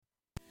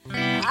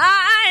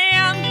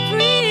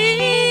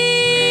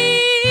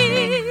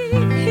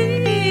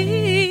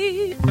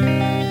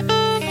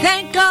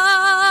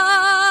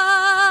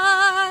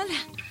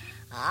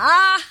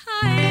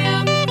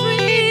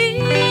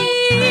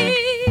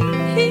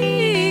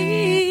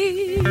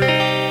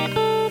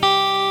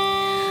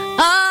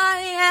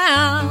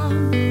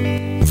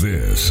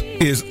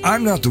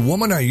I'm Not the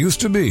Woman I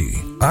Used to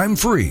Be. I'm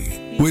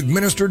Free with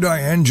Minister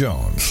Diane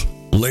Jones.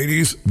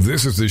 Ladies,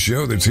 this is the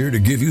show that's here to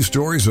give you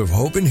stories of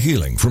hope and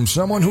healing from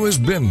someone who has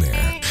been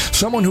there,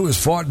 someone who has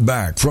fought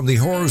back from the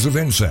horrors of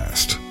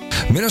incest.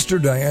 Minister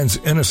Diane's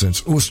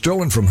innocence was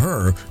stolen from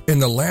her in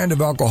the land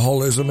of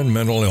alcoholism and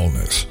mental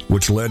illness,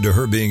 which led to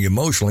her being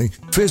emotionally,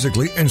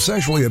 physically, and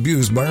sexually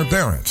abused by her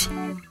parents.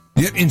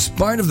 Yet, in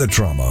spite of the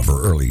trauma of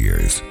her early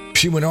years,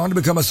 she went on to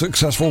become a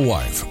successful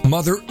wife,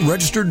 mother,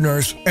 registered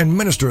nurse, and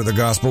minister of the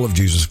gospel of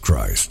Jesus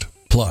Christ.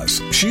 Plus,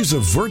 she's a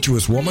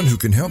virtuous woman who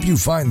can help you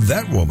find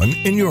that woman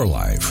in your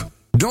life.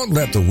 Don't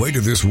let the weight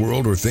of this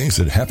world or things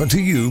that happen to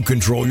you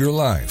control your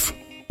life.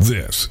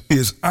 This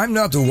is I'm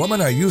Not the Woman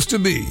I Used to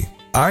Be.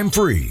 I'm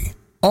Free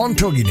on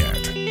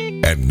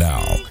TogiNet. And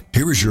now,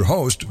 here is your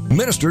host,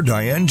 Minister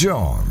Diane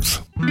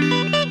Jones.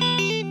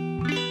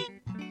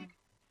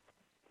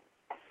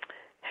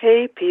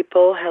 Hey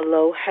people,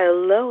 hello.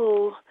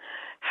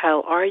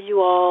 How are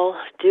you all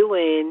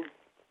doing?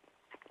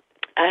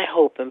 I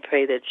hope and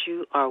pray that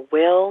you are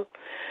well.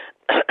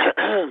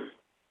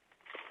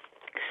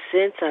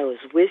 Since I was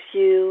with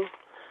you,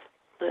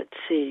 let's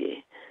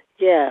see,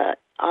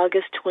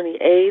 August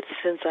 28th,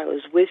 since I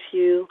was with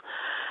you,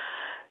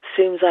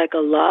 seems like a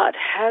lot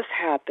has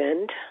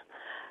happened.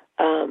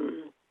 I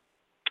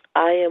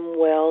am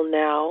well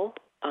now.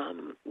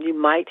 You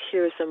might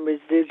hear some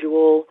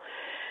residual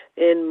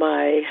in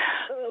my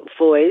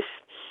voice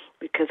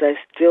because I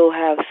still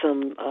have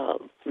some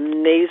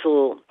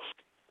nasal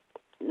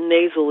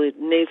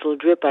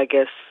drip, I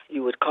guess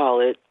you would call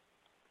it,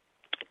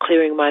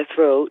 clearing my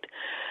throat.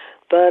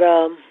 But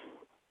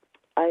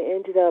I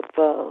ended up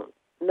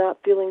not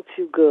feeling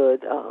too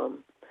good.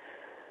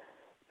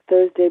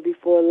 Thursday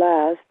before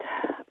last,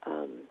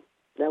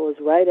 that was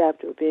right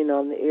after being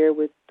on the air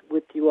with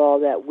you all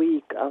that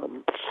week,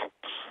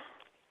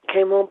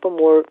 came home from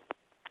work,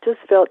 just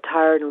felt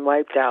tired and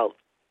wiped out.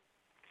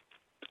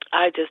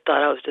 I just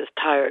thought I was just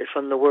tired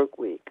from the work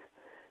week,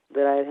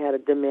 that I had a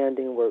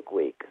demanding work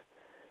week.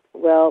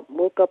 Well,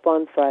 woke up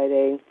on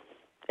Friday,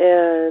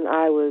 and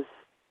I was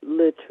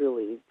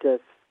literally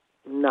just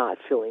not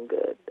feeling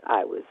good.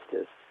 I was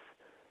just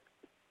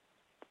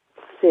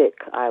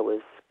sick.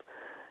 I'm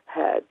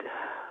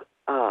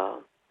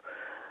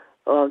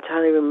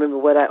trying to remember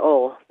what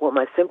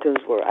my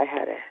symptoms were. I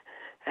had a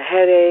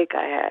headache.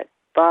 I had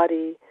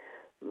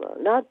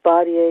not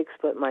body aches,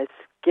 but my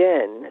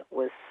skin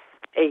was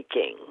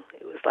aching.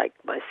 It was like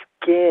my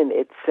skin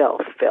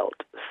itself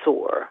felt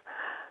sore.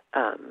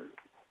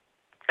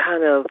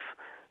 Kind of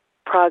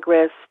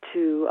progress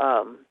to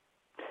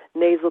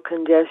nasal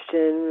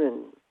congestion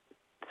and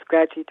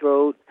scratchy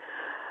throat.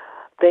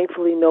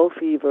 Thankfully, no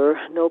fever,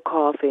 no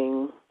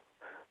coughing,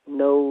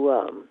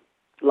 no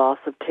loss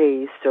of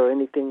taste or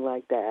anything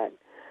like that.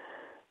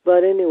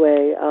 But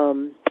anyway,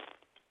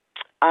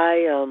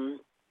 I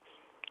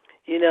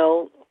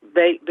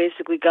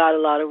basically got a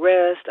lot of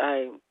rest.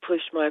 I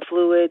pushed my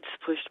fluids,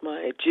 pushed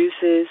my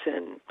juices,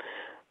 and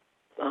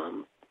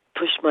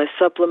pushed my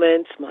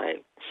supplements,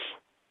 my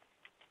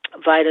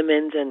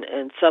vitamins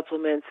and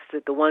supplements,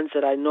 the ones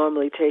that I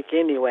normally take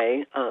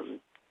anyway,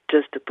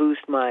 just to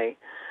boost my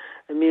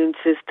immune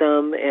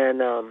system,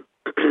 and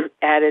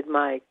added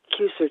my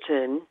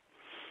quercetin,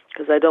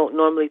 because I don't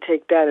normally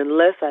take that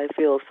unless I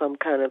feel some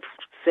kind of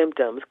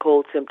symptoms,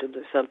 cold symptoms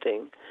or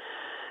something.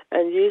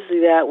 And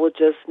usually that will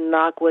just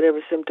knock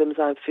whatever symptoms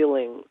I'm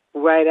feeling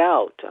right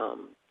out,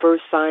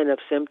 first sign of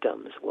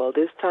symptoms. Well,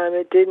 this time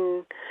it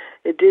didn't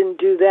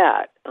do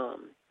that.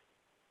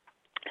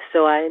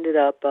 So I ended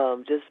up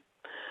just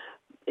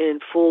in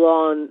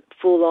full-on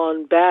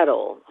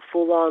battle,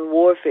 full-on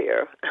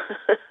warfare.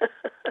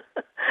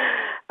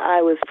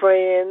 I was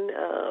praying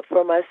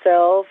for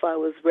myself. I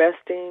was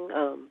resting.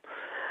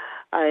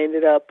 I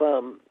ended up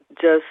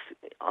just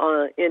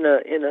in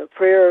a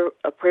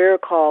prayer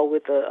call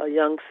with a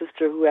young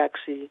sister who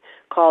actually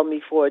called me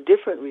for a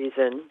different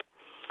reason.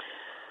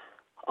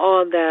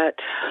 On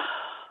that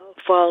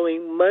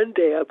following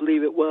Monday, I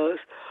believe it was,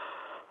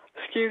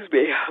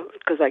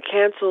 because I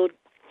canceled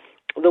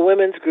the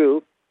women's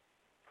group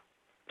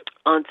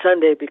on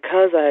Sunday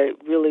because I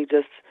really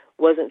just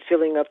wasn't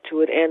feeling up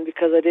to it, and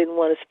because I didn't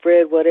want to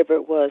spread whatever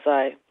it was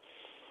I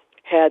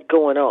had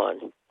going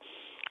on.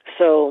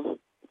 So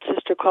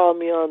sister called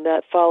me on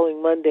that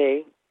following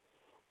Monday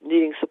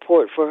needing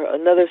support for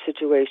another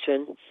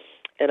situation,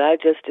 and I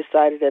just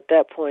decided at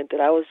that point that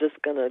I was just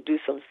going to do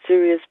some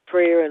serious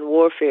prayer and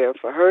warfare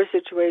for her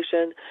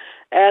situation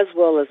as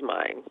well as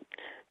mine.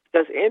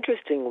 Because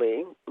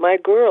interestingly, my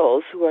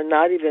girls, who are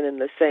not even in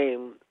the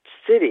same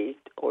city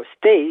or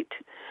state,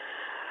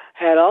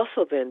 had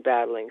also been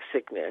battling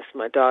sickness.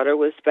 My daughter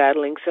was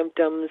battling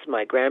symptoms.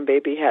 My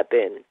grandbaby had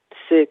been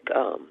sick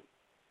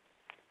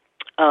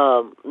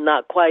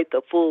not quite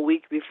the full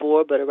week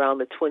before, but around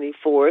the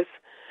 24th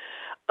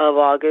of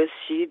August,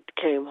 she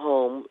came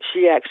home.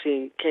 She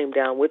actually came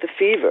down with a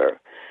fever.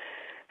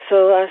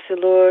 So I said,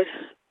 Lord,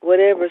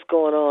 whatever's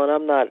going on,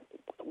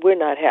 we're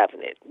not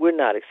having it. We're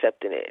not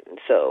accepting it. And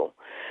so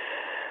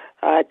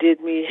I did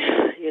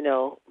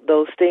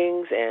those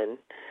things and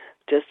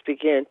just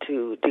began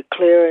to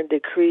declare and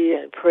decree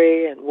and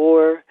pray and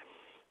war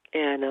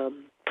and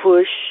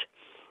push,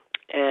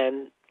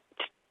 and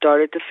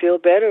started to feel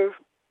better,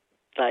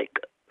 like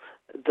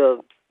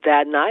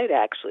that night.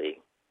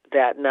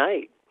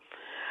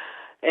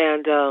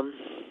 And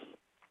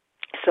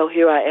so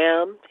here I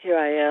am.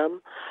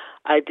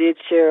 I did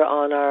share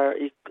on our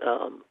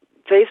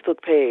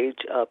Facebook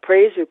page a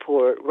praise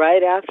report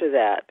right after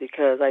that,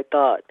 because I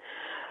thought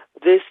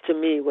this to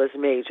me was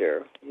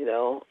major.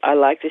 I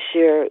like to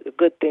share the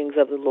good things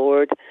of the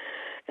Lord,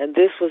 and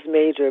this was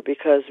major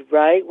because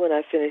right when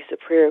I finished the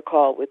prayer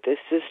call with this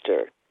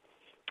sister,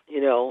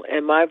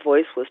 and my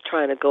voice was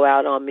trying to go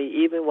out on me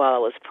even while I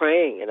was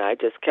praying, and I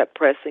just kept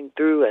pressing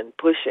through and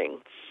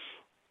pushing.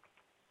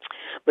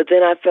 But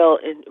then I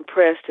felt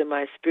impressed in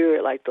my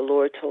spirit, like the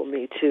Lord told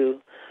me to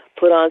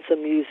put on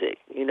some music,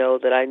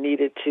 that I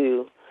needed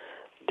to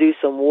do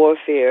some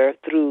warfare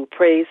through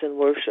praise and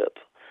worship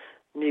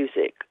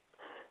music.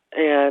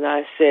 And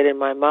I said in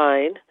my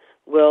mind,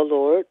 well,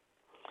 Lord,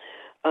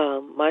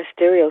 my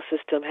stereo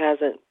system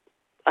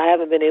I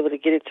haven't been able to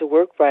get it to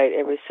work right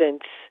ever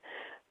since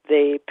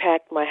they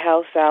packed my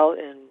house out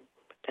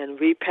and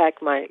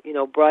repacked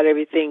brought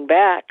everything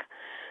back.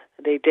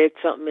 They did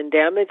something and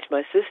damaged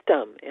my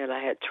system, and I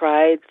had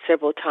tried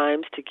several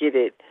times to get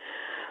it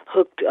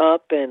hooked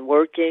up and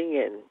working,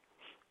 and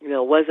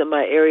wasn't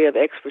my area of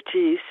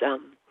expertise,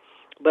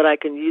 but I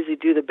can usually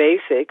do the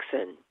basics,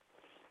 and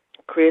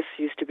Chris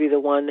used to be the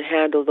one to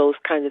handle those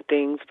kind of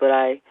things, but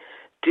I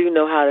do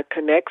know how to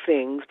connect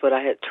things, but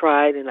I had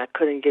tried and I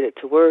couldn't get it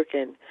to work,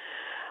 and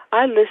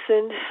I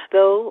listened,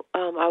 though.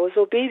 I was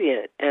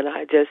obedient, and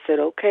I just said,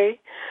 okay,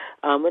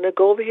 I'm going to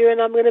go over here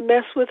and I'm going to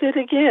mess with it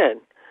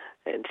again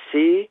and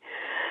see.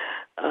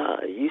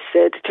 You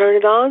said to turn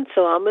it on,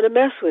 so I'm going to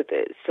mess with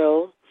it.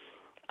 So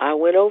I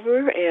went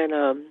over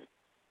and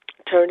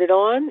turned it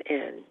on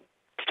and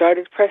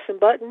started pressing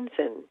buttons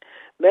and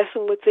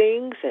messing with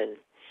things. And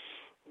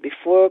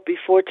before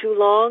too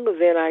long,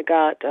 then I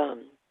got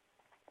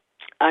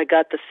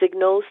the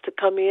signals to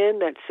come in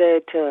that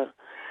said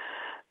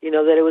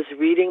that it was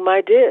reading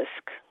my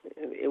disc.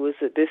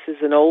 This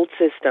is an old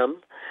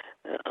system.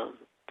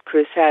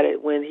 Chris had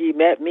it when he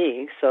met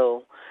me,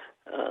 so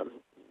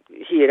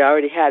he had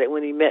already had it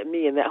when he met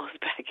me, and that was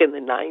back in the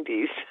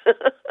 90s.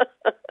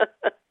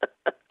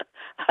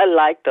 I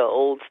like the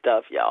old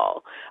stuff,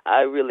 y'all.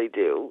 I really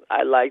do.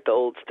 I like the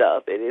old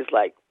stuff. It is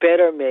like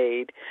better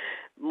made,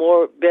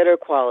 better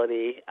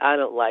quality. I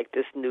don't like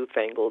this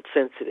newfangled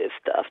sensitive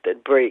stuff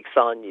that breaks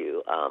on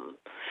you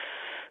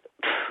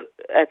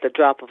at the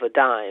drop of a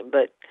dime.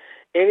 But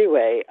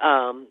anyway,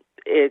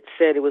 it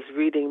said it was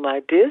reading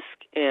my disc,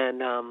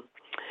 and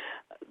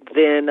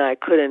then I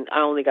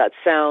only got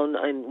sound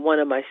in one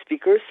of my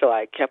speakers, so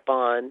I kept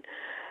on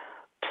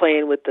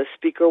playing with the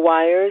speaker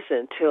wires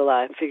until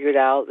I figured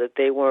out that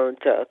they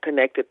weren't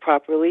connected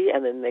properly.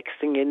 And the next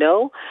thing you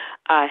know,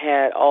 I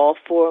had all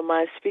four of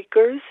my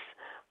speakers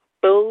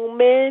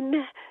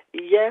booming.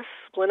 Yes,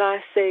 when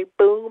I say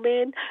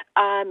booming,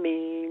 I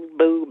mean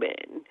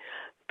booming,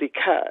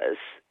 because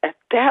at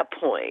that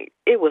point,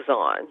 it was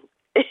on.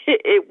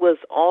 It was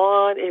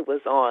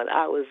on.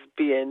 I was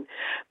being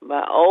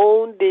my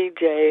own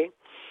DJ.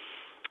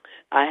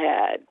 I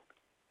had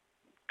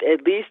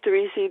at least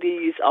 3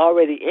 CDs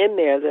already in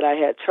there that I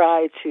had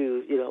tried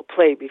to,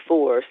 play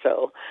before.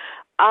 So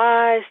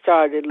I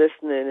started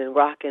listening and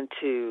rocking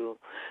to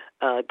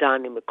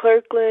Donnie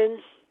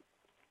McClurkin.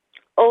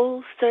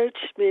 Oh, search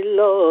me,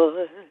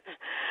 Lord.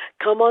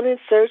 Come on and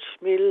search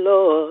me,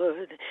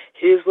 Lord.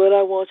 Here's what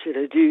I want you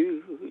to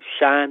do.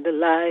 Shine the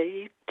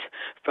light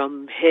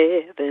from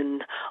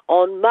heaven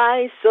on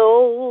my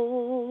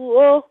soul.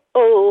 Oh, oh,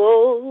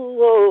 oh,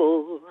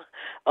 oh.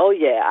 Oh,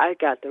 yeah, I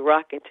got to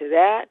rock into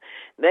that.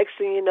 Next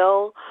thing you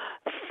know,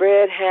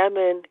 Fred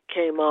Hammond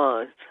came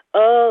on.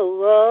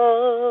 Oh,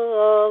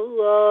 oh,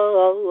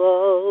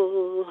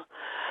 oh,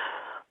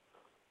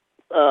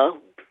 oh, oh.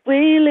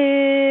 We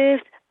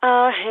lift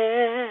our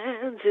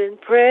hands in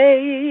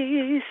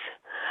praise.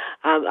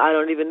 I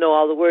don't even know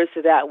all the words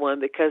to that one,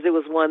 because it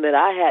was one that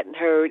I hadn't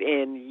heard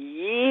in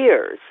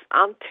years.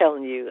 I'm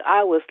telling you,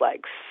 I was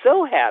like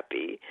so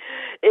happy.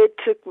 It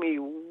took me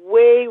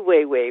way,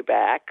 way, way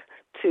back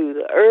to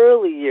the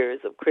early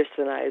years of Chris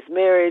and I's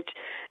marriage,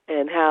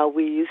 and how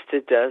we used to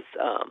just,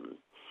 oh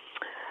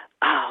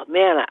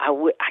man, I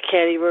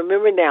can't even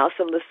remember now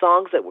some of the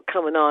songs that were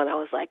coming on. I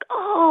was like,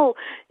 oh,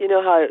 you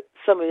know how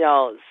some of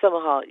y'all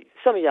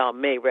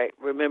may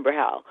remember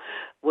how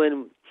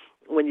when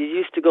you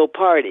used to go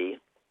party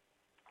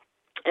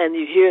and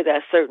you hear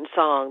that certain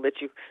song that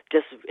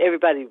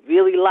everybody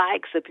really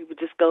likes, and people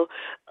just go,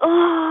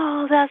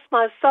 oh, that's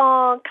my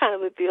song, kind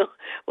of a deal.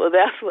 Well,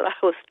 that's what I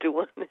was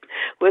doing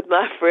with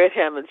my Fred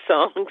Hammond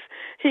songs.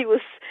 He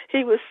was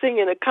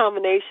singing a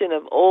combination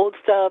of old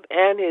stuff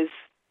and his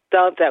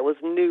stuff that was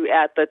new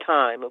at the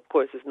time. Of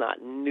course, it's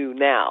not new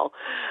now.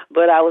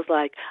 But I was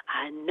like,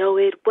 I know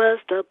it was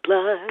the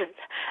blood.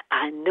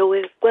 I know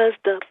it was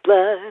the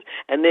blood.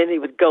 And then he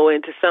would go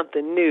into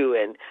something new.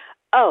 And,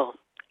 oh,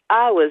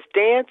 I was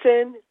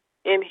dancing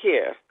in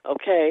here,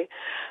 okay?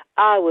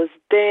 I was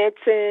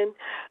dancing,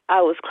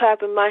 I was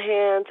clapping my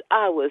hands,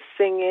 I was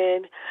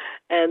singing,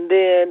 and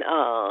then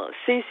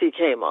Cece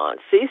came on,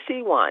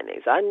 Cece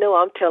Winings. I know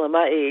I'm telling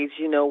my age,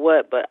 you know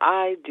what, but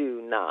I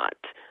do not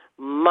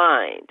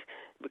mind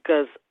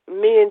because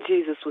me and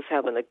Jesus was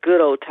having a good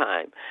old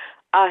time.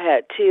 I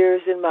had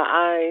tears in my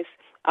eyes.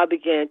 I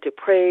began to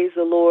praise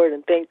the Lord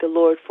and thank the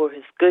Lord for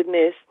his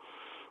goodness.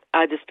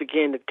 I just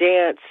began to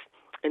dance.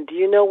 And do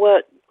you know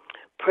what?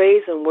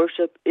 Praise and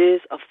worship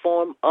is a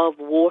form of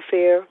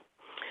warfare.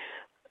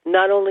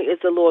 Not only is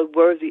the Lord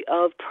worthy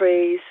of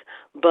praise,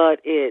 but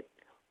it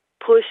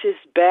pushes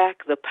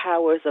back the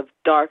powers of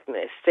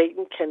darkness.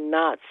 Satan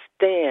cannot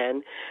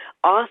stand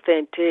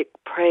authentic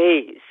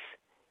praise.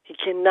 He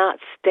cannot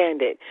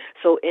stand it.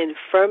 So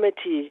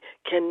infirmity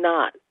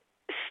cannot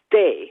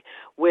stay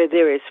where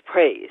there is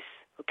praise.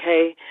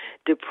 Okay?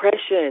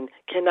 Depression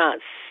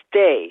cannot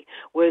stay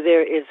where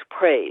there is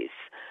praise.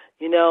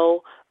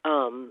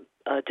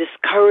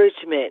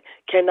 Discouragement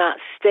cannot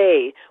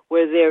stay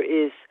where there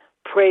is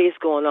praise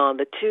going on.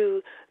 The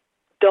two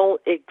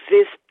don't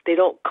exist. They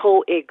don't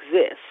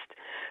coexist.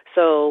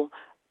 So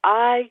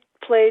I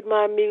played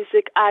my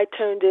music. I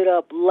turned it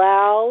up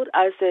loud.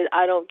 I said,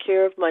 I don't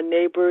care if my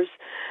neighbors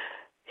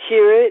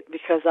hear it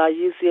because I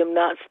usually am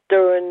not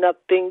stirring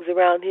up things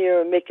around here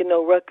and making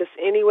no ruckus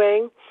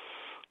anyway.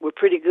 We're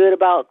pretty good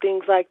about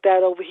things like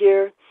that over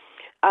here.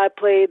 I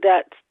played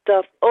that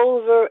stuff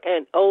over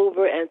and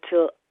over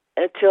until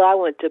I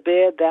went to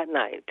bed that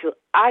night, until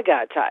I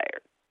got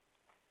tired.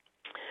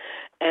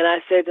 And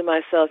I said to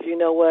myself, you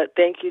know what,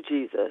 thank you,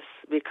 Jesus,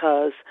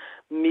 because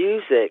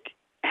music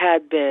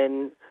had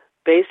been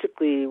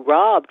basically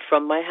robbed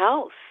from my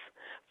house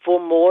for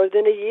more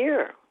than a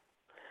year.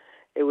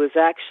 It was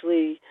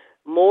actually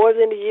more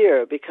than a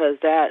year because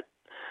that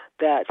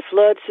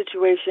flood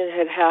situation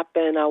had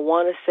happened, I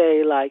want to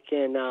say like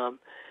in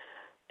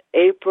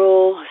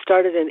April,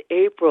 started in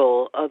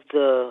April of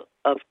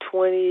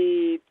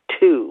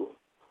 22.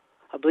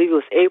 I believe it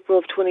was April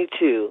of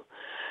 22.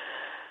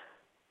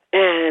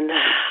 And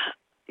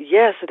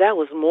yes, that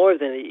was more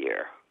than a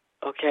year,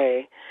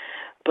 okay?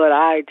 But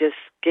I just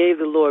gave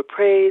the Lord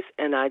praise,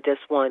 and I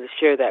just wanted to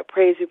share that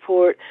praise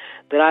report,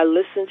 that I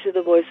listened to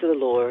the voice of the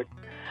Lord,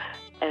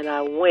 and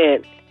I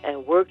went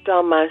and worked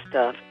on my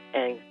stuff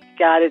and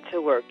got it to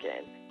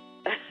working.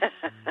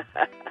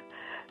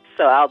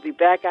 So I'll be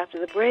back after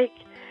the break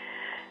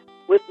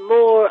with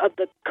more of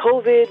the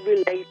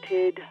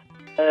COVID-related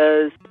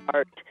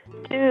part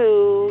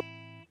 2.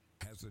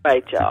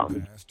 Right, y'all.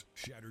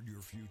 Shattered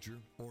your future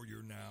or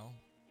your now?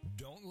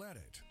 Don't let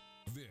it.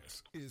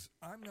 This is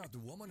I'm Not the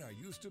Woman I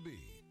Used to Be.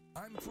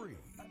 I'm Free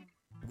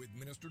with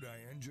Minister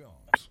Diane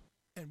Jones.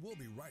 And we'll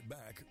be right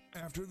back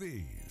after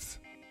these.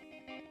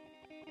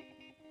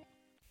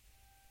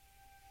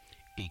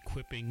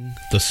 Equipping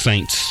the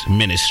Saints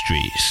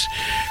Ministries.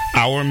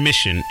 Our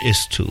mission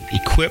is to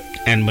equip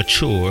and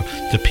mature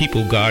the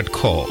people God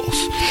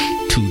calls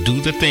to do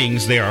the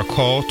things they are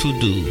called to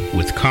do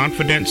with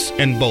confidence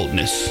and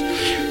boldness,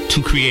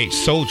 to create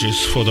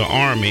soldiers for the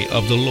army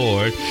of the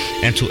Lord,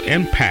 and to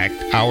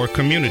impact our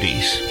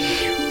communities.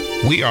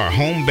 We are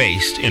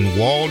home-based in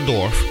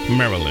Waldorf,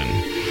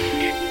 Maryland.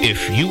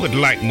 If you would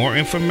like more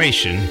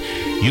information,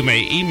 you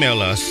may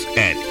email us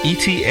at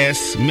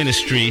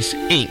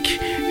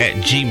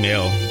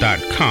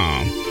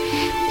etsministriesinc@gmail.com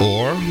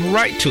or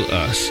write to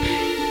us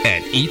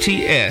at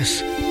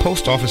ETS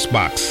Post Office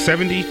Box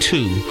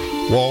 72,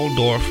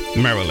 Waldorf,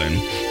 Maryland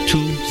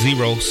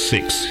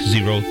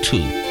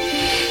 20602.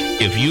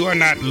 If you are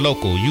not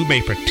local, you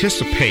may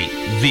participate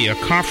via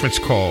conference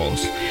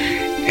calls,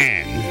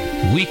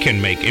 and we can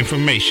make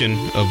information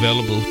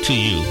available to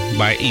you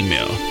by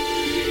email.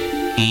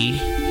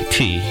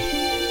 ETS.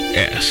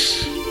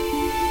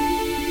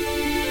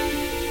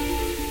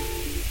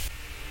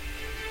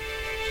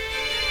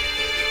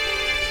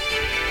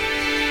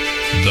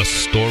 The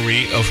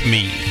Story of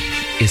Me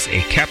is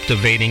a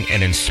captivating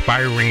and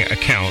inspiring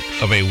account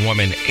of a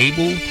woman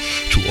able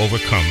to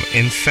overcome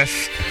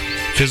incest,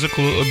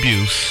 physical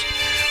abuse,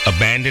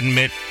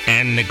 abandonment,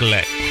 and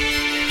neglect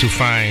to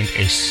find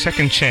a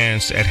second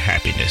chance at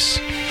happiness.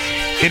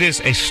 It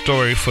is a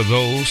story for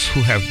those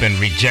who have been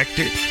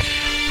rejected,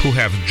 who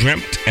have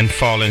dreamt and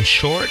fallen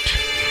short,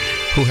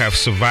 who have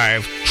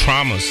survived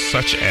traumas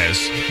such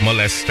as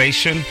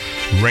molestation,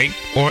 rape,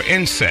 or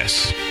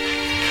incest.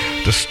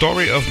 The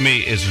Story of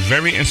Me is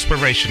very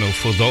inspirational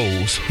for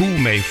those who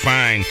may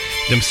find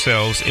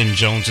themselves in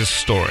Jones's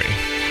story.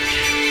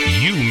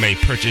 You may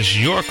purchase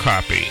your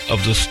copy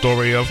of The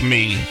Story of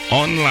Me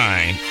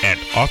online at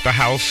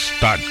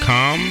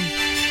authorhouse.com,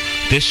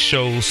 this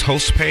show's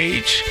host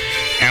page,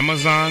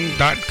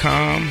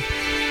 amazon.com,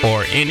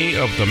 or any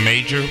of the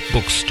major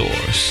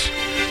bookstores.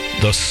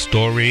 The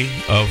Story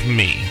of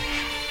Me.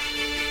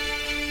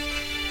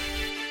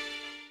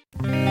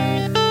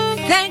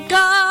 Thank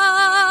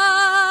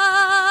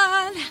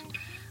God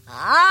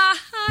I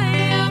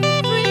am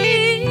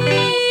free.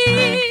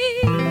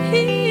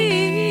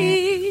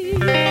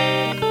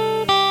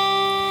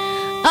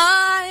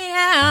 I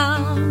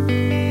am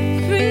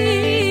free.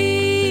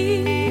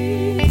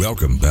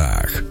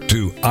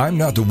 I'm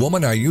Not the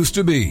Woman I Used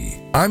to Be.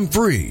 I'm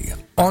Free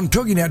on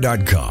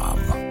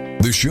TogiNet.com.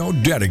 The show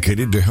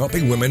dedicated to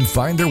helping women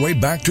find their way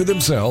back to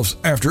themselves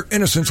after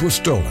innocence was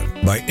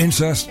stolen by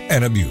incest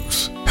and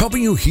abuse.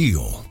 Helping you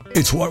heal.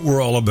 It's what we're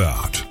all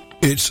about.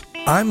 It's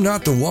I'm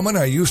Not the Woman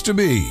I Used to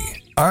Be.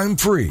 I'm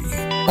Free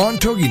on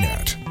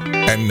TogiNet.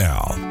 And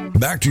now,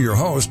 back to your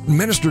host,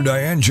 Minister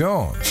Diane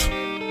Jones.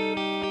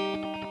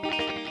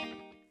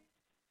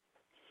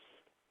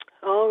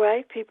 All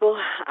right, people,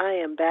 I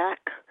am back.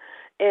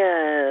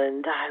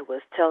 And I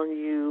was telling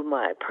you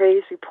my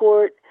praise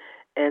report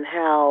and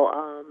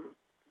how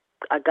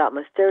I got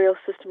my stereo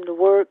system to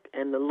work,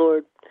 and the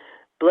Lord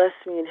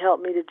blessed me and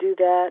helped me to do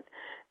that.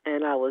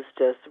 And I was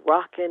just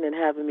rocking and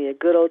having me a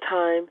good old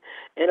time.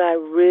 And I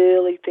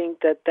really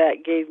think that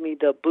that gave me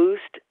the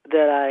boost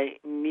that I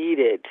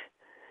needed.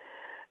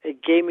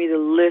 It gave me the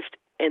lift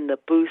and the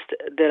boost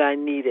that I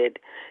needed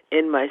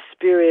in my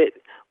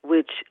spirit,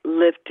 which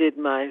lifted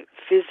my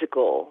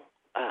physical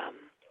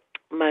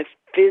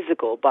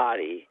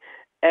body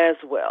as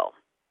well.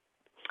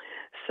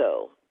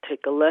 So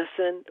take a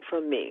lesson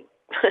from me.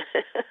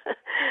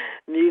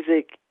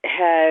 Music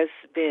has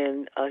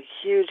been a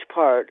huge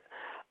part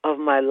of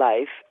my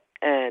life,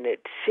 and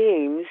it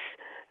seems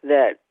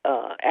that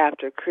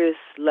after Chris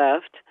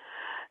left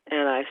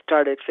and I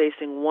started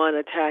facing one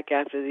attack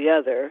after the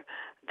other,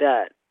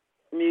 that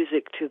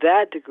music, to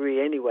that degree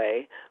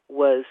anyway,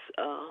 was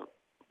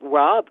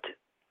robbed.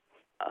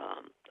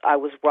 I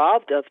was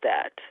robbed of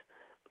that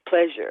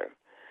pleasure.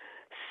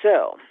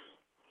 So,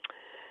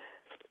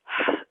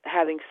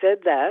 having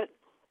said that,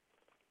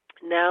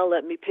 now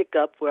let me pick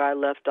up where I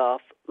left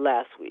off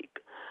last week.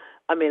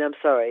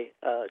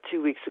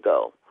 2 weeks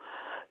ago.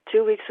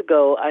 2 weeks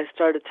ago, I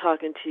started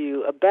talking to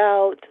you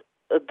about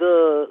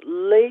the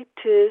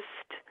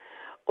latest,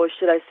 or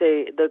should I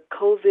say, the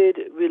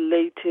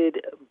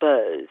COVID-related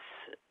buzz.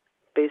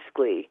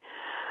 Basically,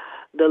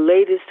 the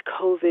latest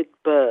COVID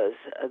buzz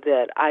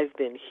that I've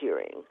been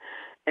hearing.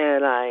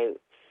 And I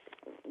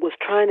was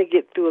trying to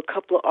get through a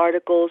couple of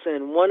articles,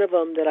 and one of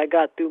them that I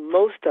got through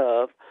most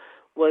of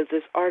was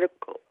this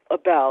article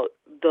about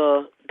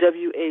the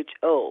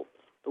WHO,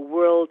 the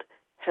World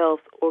Health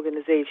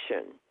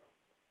Organization.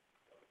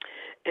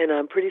 And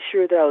I'm pretty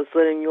sure that I was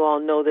letting you all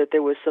know that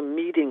there were some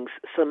meetings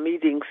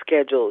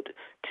scheduled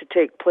to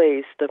take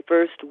place the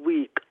first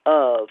week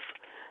of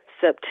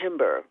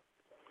September,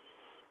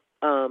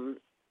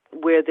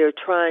 where they're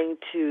trying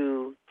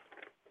to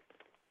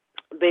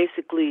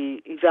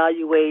basically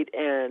evaluate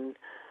and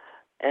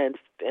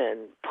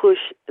push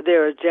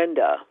their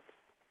agenda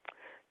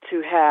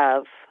to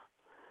have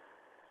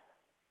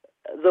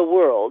the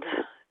world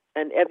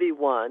and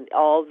everyone,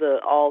 all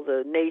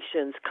the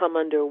nations, come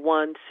under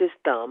one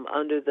system,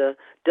 under the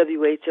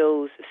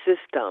WHO's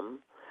system,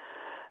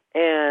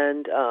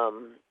 and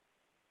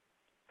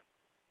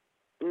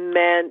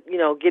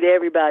get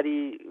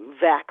everybody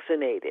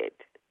vaccinated,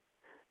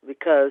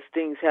 because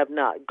things have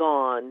not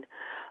gone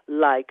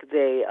like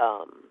they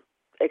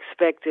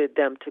expected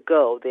them to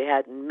go. They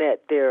hadn't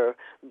met their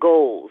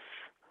goals.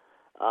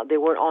 They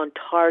weren't on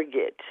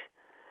target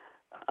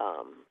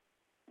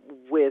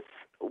with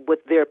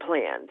their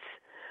plans.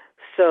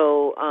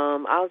 So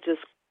I'll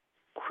just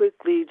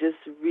quickly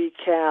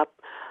recap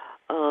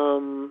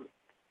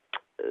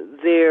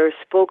their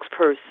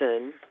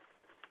spokesperson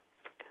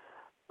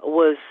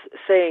was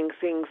saying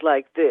things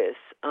like this.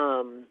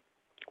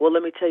 Well,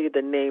 let me tell you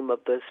the name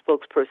of the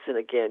spokesperson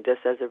again,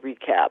 just as a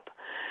recap.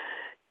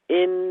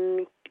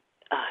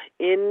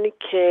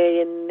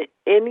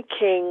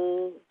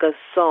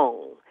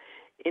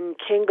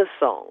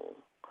 Nkengasong.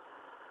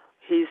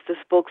 He's the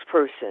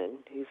spokesperson.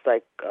 He's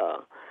like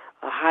a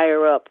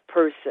higher-up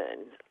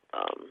person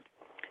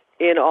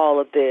in all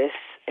of this.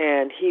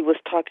 And he was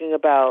talking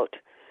about,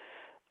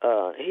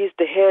 he's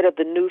the head of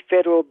the new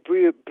Federal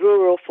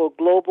Bureau for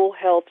Global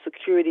Health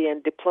Security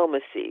and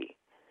Diplomacy.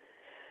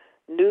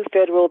 New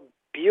Federal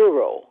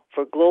Bureau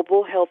for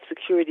Global Health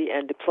Security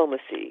and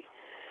Diplomacy.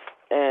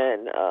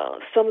 And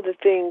some of the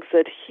things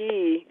that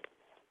he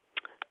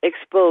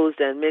exposed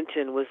and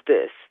mentioned was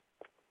this: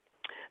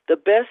 the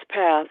best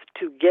path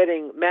to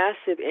getting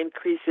massive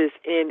increases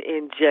in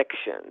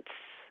injections.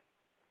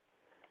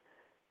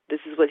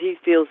 This is what he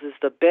feels is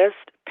the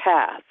best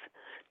path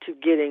to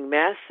getting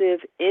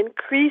massive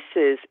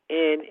increases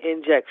in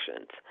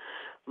injections.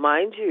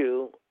 Mind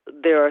you,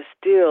 there are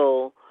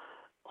still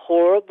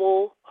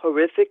horrible,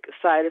 horrific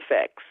side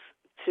effects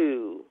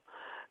to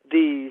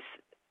these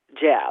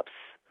jabs.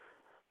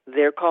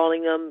 They're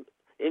calling them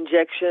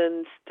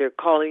injections. They're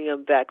calling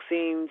them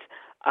vaccines.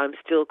 I'm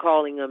still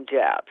calling them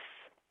jabs.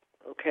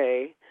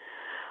 Okay?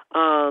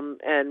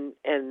 And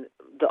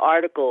the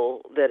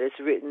article that is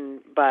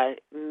written by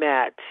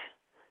Matt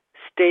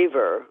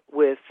Staver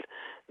with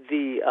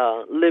the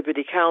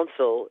Liberty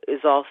Counsel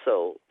is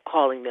also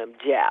calling them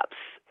jabs.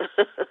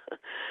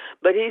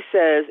 But he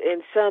says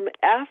in some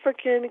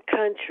African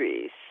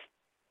countries,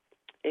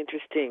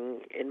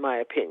 interesting in my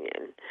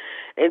opinion,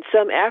 in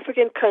some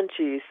African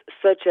countries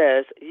such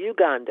as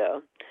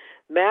Uganda,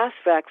 mass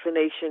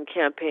vaccination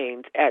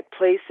campaigns at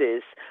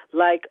places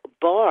like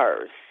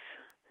bars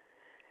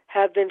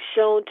have been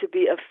shown to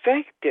be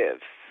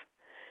effective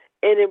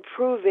in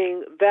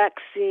improving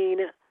vaccine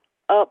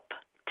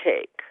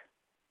uptake.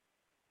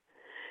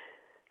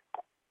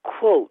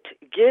 Quote,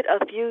 get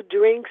a few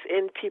drinks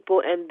in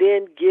people and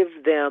then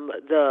give them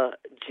the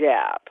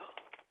jab.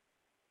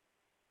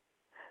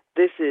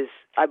 This is,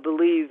 I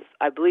believe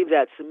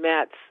that's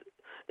Matt's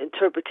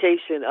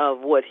interpretation of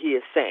what he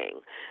is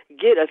saying.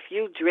 Get a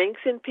few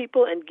drinks in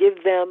people and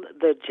give them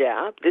the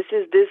jab. This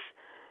is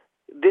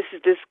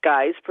this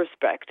guy's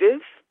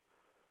perspective.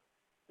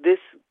 This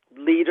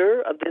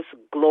leader of this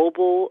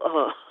global,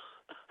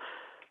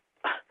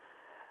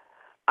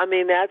 I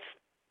mean, that's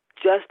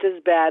just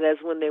as bad as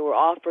when they were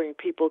offering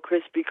people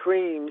Krispy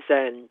Kremes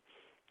and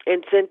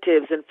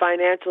incentives and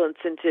financial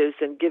incentives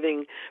and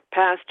giving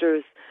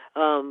pastors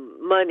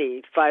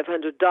money,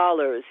 $500,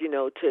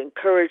 to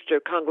encourage their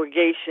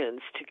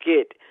congregations to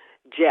get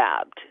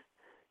jabbed,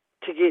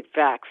 to get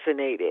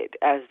vaccinated,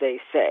 as they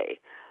say.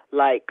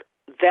 Like,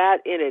 that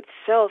in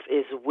itself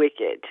is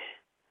wicked.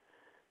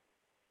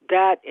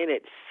 That in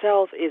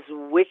itself is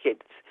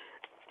wicked.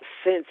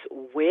 Since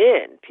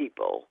when,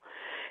 people?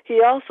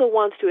 He also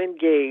wants to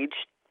engage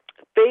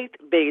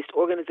faith-based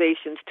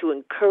organizations to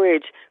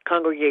encourage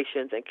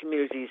congregations and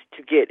communities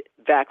to get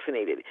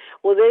vaccinated.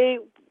 Well, they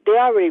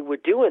already were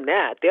doing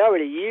that. They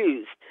already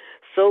used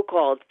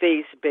so-called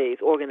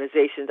faith-based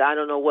organizations. I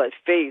don't know what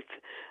faith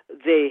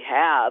they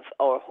have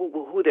or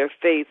who their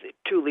faith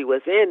truly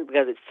was in,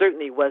 because it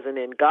certainly wasn't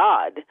in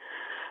God,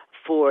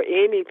 for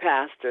any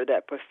pastor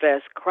that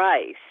professed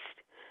Christ,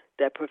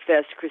 that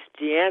professed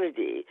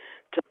Christianity,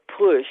 to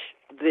push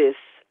this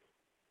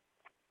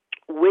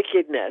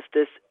wickedness,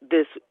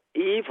 this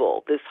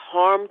evil, this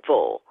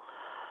harmful,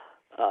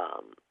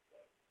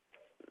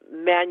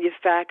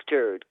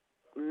 manufactured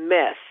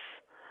mess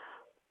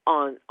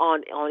on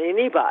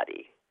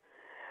anybody.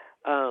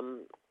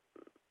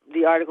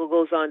 The article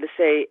goes on to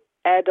say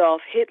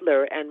Adolf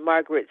Hitler and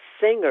Margaret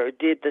Sanger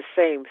did the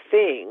same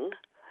thing,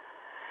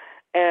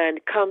 and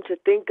come to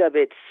think of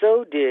it,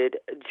 so did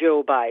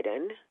Joe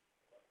Biden.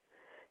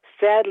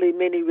 Sadly,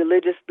 many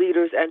religious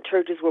leaders and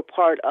churches were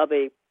part of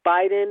a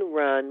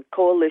Biden-run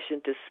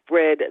coalition to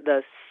spread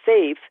the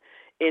safe,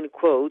 in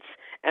quotes,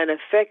 and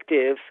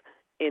effective,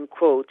 in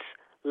quotes,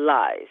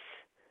 lies.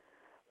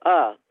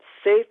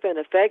 Safe and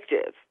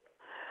effective.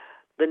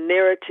 The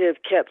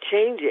narrative kept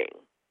changing.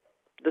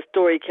 The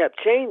story kept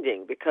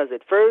changing, because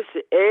at first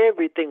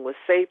everything was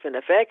safe and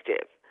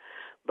effective.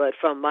 But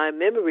from my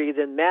memory,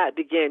 then that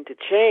began to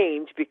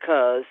change,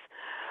 because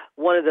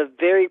one of the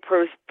very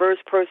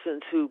first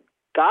persons who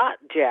got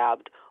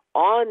jabbed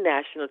on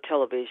national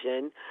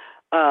television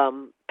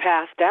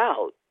passed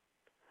out.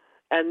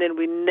 And then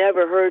we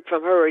never heard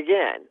from her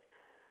again.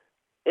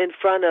 In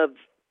front of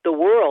the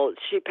world,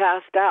 she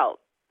passed out.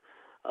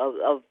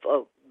 A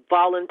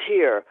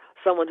volunteer,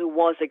 someone who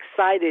was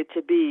excited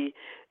to be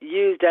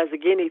used as a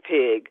guinea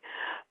pig,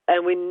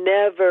 and we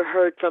never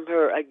heard from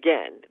her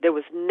again. There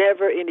was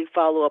never any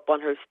follow-up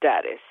on her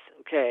status,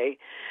 okay?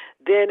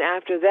 Then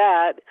after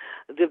that,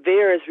 the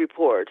VAERS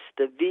reports,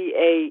 the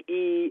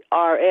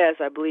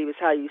VAERS, I believe is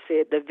how you say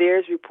it, the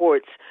VAERS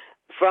reports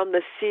from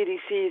the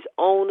CDC's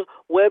own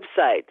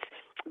websites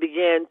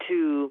began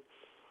to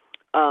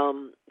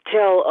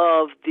tell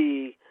of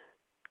the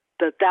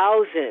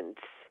thousands,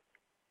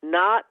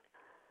 not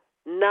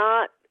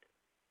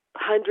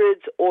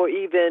hundreds or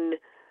even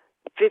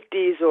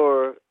 50s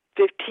or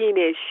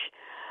 15-ish.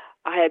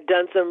 I had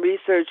done some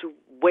research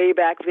way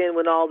back then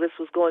when all this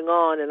was going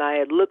on, and I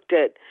had looked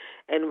at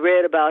and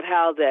read about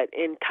how that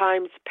in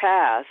times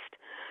past,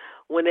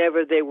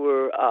 whenever they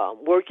were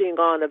working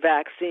on a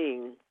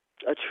vaccine,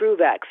 a true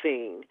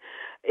vaccine,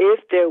 if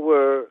there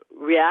were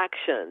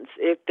reactions,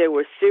 if there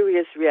were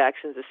serious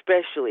reactions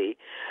especially,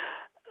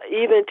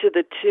 even to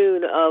the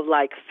tune of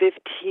like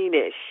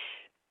 15-ish,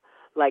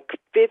 like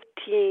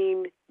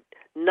 15,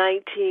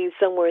 19,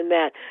 somewhere in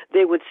that,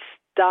 they would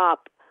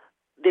stop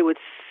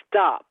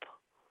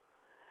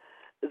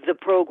the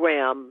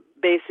program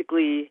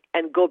basically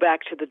and go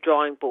back to the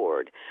drawing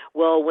board.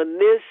 Well, when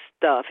this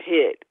stuff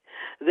hit,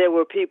 there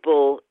were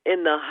people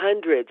in the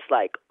hundreds,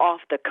 like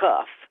off the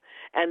cuff,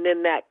 and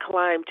then that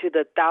climbed to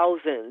the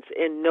thousands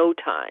in no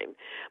time,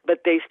 but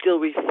they still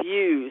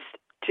refused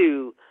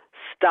to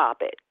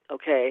stop it,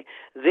 okay?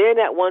 Then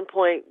at one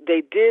point,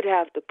 they did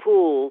have to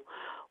pull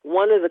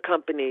one of the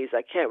companies,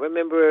 I can't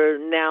remember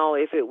now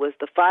if it was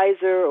the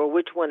Pfizer or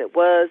which one it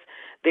was,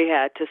 they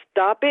had to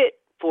stop it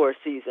for a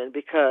season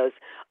because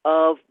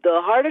of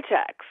the heart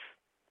attacks,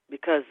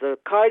 because the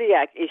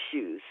cardiac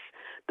issues,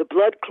 the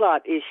blood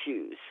clot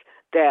issues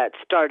that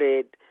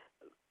started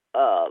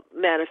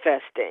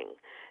manifesting.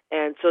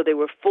 And so they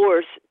were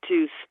forced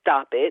to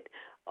stop it,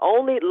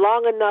 only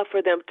long enough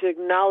for them to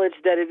acknowledge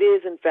that it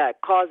is, in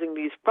fact, causing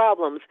these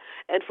problems,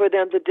 and for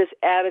them to just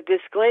add a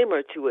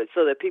disclaimer to it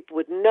so that people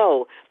would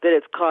know that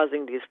it's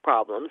causing these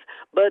problems,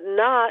 but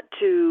not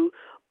to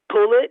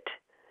pull it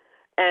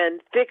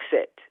and fix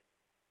it.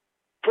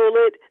 Pull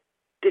it,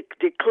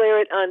 declare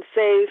it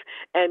unsafe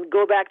and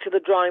go back to the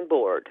drawing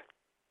board.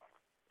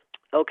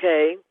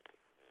 Okay?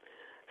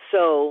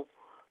 So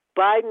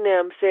Biden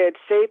them said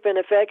safe and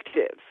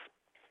effective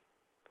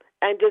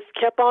and just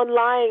kept on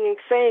lying and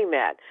saying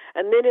that.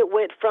 And then it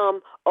went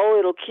from,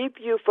 it'll keep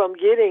you from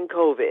getting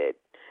COVID.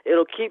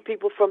 It'll keep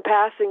people from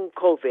passing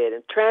COVID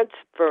and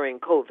transferring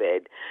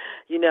COVID,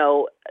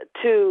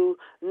 to,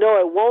 no,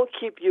 it won't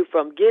keep you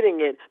from getting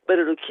it, but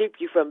it'll keep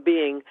you from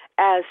being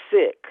as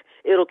sick.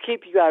 It'll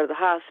keep you out of the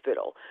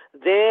hospital.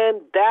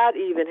 Then that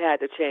even had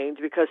to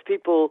change because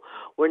people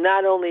were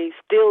not only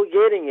still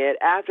getting it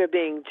after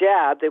being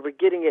jabbed, they were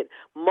getting it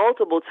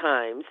multiple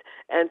times,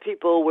 and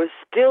people were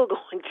still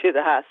going to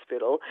the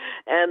hospital.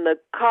 And the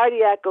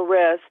cardiac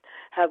arrests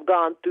have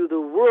gone through the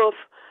roof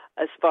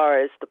as far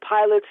as the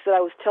pilots that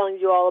I was telling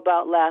you all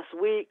about last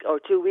week or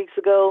 2 weeks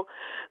ago.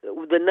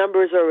 The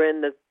numbers are in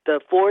the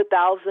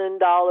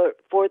 $4,000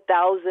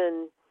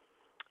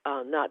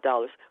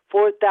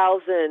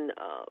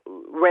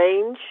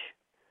 range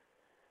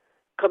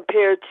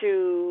compared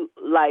to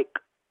like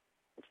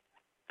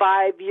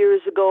 5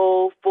 years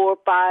ago, 4 or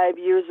 5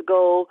 years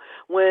ago,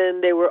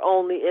 when they were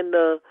only in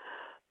the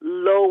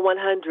low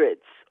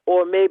 100s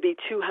or maybe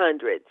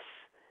 200s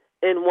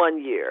in 1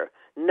 year.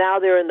 Now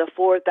they're in the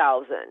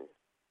 4,000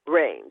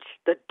 range,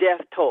 the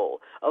death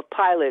toll of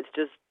pilots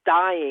just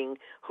dying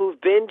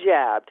who've been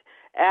jabbed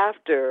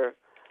after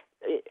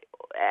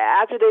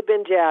they've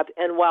been jabbed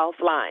and while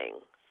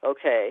flying,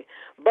 okay?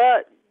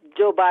 But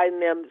Joe Biden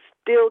them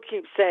still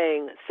keep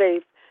saying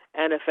safe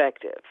and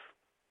effective,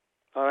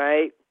 all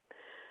right?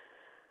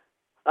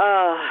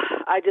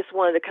 I just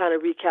wanted to kind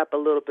of recap a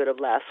little bit of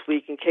last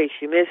week in case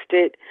you missed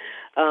it.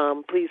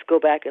 Please go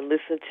back and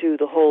listen to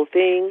the whole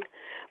thing.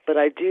 But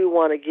I do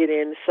want to get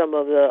in some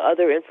of the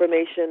other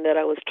information that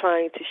I was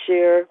trying to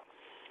share.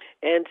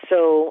 And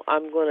so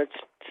I'm going to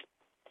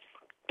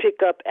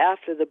pick up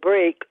after the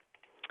break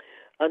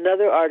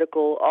another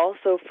article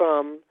also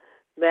from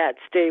Matt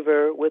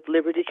Staver with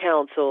Liberty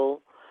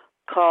Counsel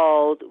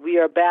called "We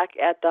Are Back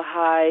at the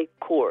High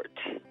Court."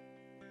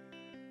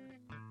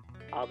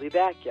 I'll be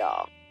back,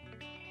 y'all.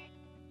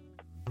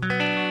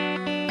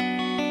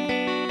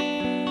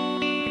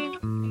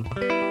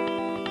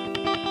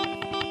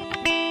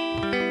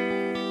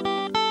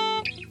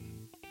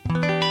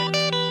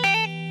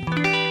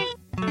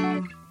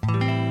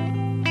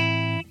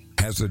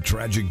 Has a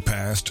tragic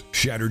past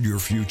shattered your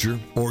future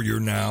or your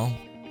now?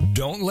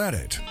 Don't let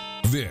it.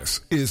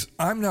 This is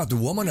I'm Not the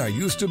Woman I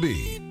Used to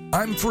Be.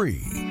 I'm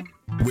Free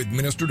with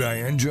Minister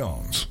Diane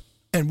Jones.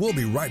 And we'll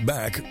be right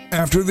back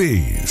after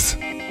these.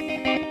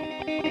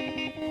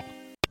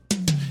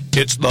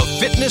 It's the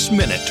Fitness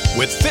Minute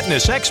with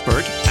fitness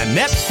expert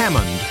Annette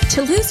Hammond.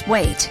 To lose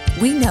weight,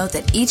 we know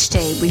that each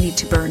day we need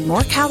to burn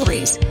more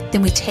calories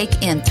than we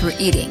take in through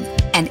eating,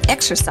 and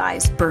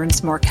exercise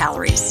burns more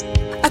calories.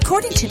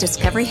 According to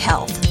Discovery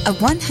Health, a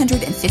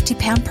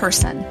 150-pound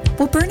person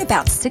will burn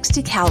about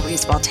 60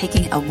 calories while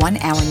taking a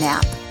 1-hour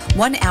nap.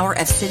 1 hour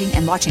of sitting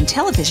and watching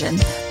television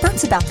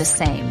burns about the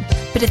same.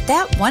 But if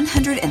that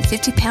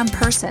 150-pound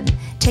person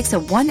takes a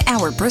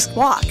 1-hour brisk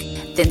walk,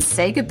 then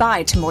say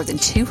goodbye to more than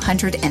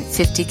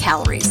 250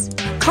 calories.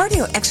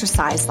 Cardio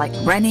exercise like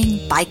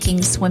running,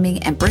 biking, swimming,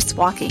 and brisk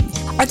walking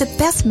are the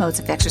best modes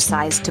of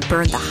exercise to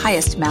burn the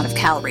highest amount of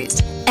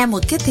calories and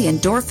will get the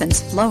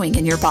endorphins flowing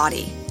in your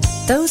body.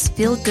 Those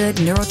feel-good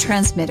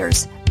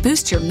neurotransmitters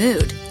boost your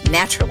mood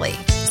naturally.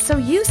 So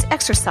use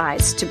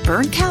exercise to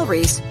burn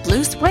calories,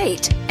 lose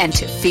weight, and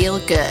to feel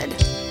good.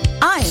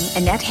 I'm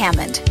Annette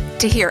Hammond.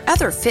 To hear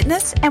other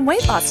fitness and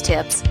weight loss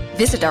tips,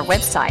 visit our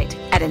website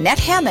at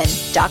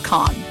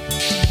AnnetteHammond.com.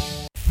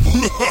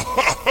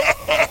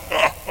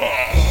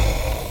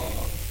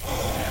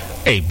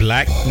 A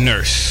black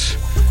nurse.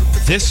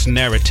 This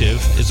narrative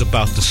is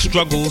about the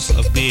struggles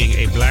of being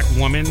a black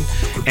woman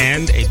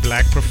and a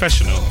black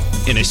professional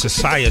in a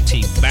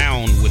society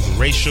bound with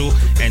racial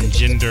and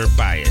gender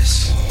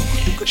bias.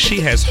 She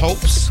has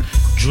hopes,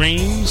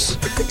 dreams,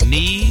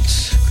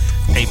 needs,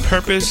 a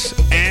purpose,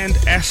 and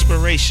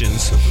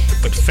aspirations,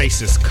 but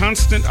faces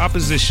constant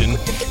opposition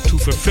to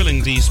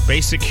fulfilling these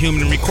basic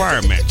human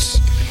requirements.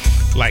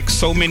 Like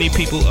so many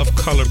people of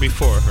color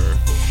before her,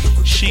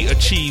 she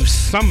achieves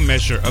some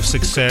measure of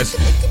success,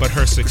 but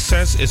her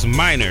success is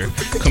minor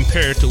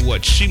compared to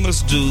what she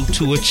must do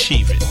to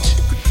achieve it.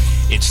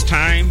 It's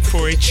time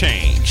for a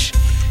change.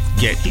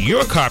 Get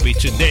your copy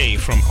today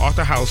from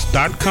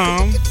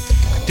authorhouse.com,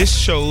 this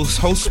show's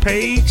host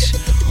page,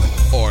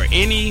 or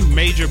any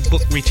major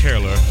book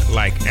retailer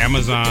like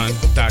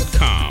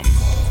Amazon.com.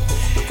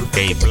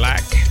 A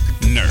black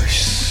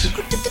nurse.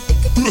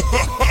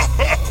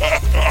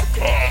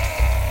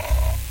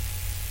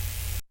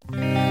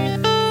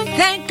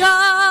 Thank God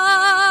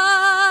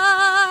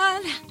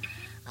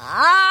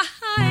I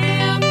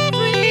am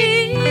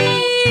free.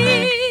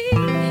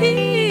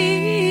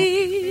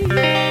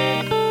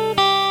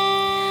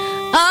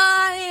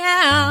 I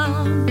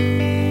am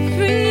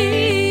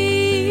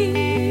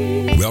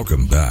free.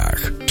 Welcome back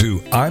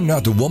to I'm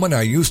Not the Woman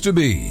I Used to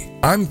Be.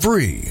 I'm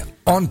Free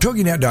on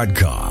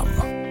TogiNet.com.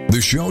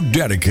 the show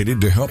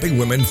dedicated to helping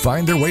women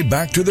find their way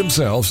back to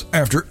themselves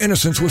after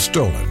innocence was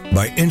stolen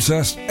by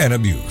incest and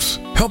abuse.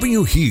 Helping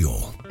you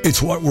heal.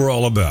 It's what we're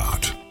all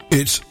about.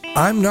 It's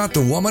I'm Not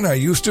the Woman I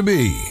Used to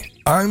Be.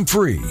 I'm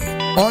Free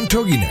on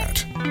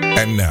TogiNet.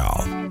 And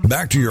now,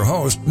 back to your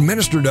host,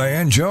 Minister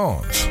Diane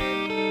Jones.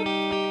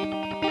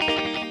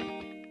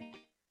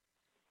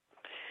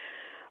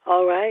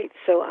 All right,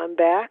 so I'm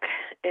back,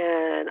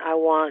 and I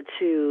want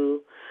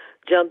to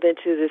jump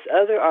into this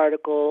other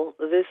article.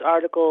 This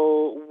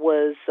article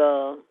was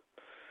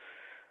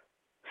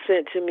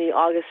sent to me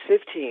August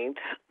 15th.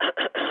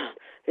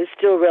 It's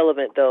still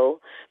relevant, though,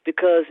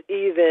 because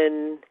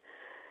even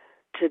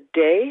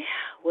today,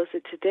 was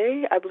it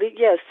today? I believe,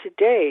 yes,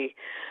 today,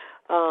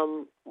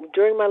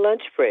 during my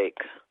lunch break,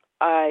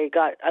 I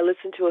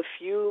listened to a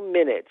few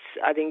minutes.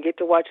 I didn't get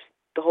to watch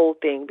the whole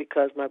thing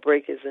because my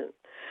break isn't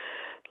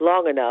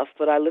long enough,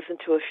 but I listened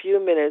to a few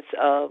minutes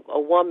of a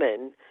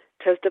woman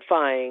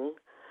testifying.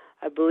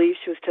 I believe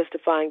she was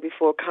testifying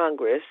before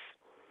Congress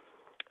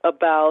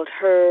about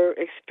her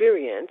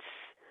experience,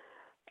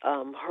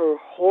 her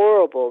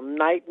horrible,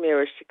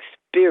 nightmarish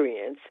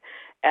experience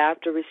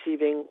after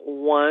receiving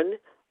one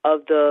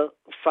of the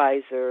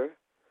Pfizer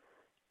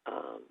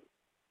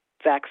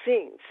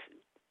vaccines,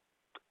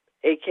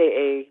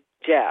 a.k.a.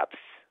 jabs,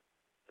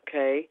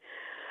 okay?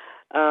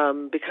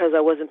 Because I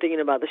wasn't thinking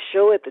about the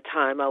show at the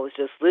time, I was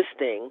just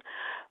listening.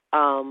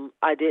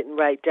 I didn't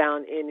write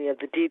down any of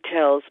the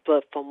details,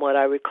 but from what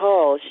I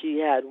recall, she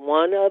had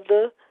one of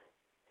the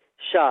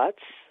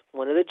shots,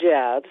 one of the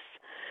jabs,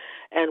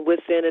 and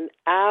within an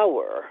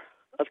hour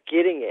of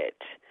getting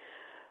it,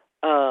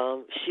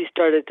 she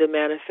started to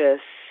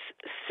manifest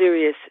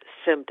serious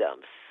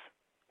symptoms,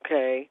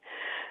 okay,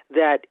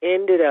 that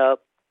ended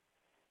up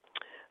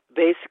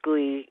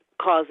basically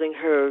causing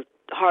her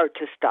heart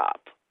to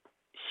stop.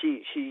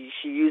 She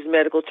used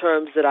medical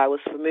terms that I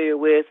was familiar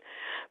with.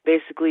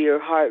 Basically, her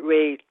heart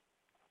rate,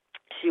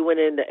 she went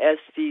into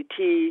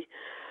SVT,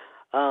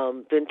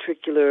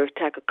 ventricular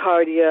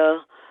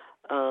tachycardia.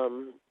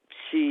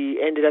 She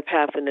ended up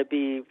having to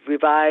be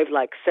revived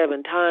like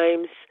 7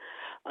 times.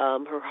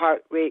 Her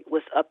heart rate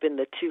was up in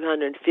the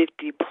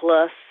 250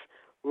 plus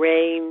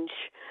range.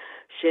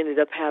 She ended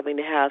up having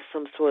to have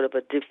some sort of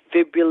a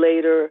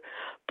defibrillator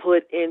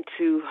put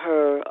into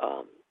her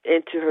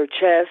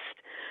chest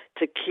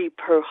to keep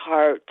her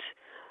heart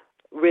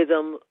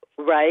rhythm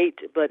right.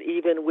 But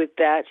even with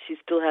that, she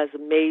still has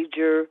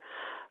major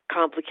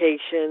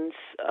complications.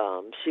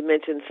 She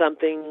mentioned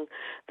something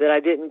that I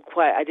didn't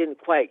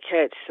quite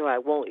catch, so I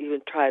won't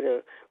even try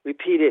to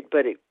repeat it.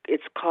 But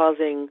it's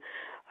causing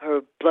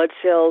her blood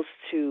cells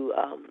to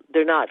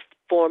they're not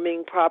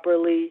forming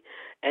properly,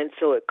 and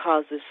so it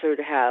causes her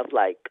to have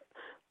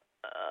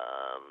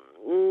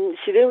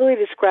she didn't really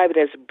describe it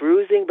as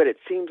bruising, but it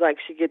seems like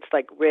she gets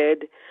like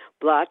red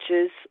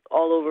blotches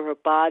all over her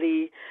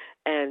body,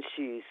 and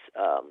she's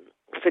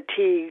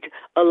fatigued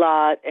a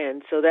lot,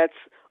 and so that's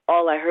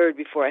all I heard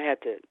before I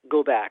had to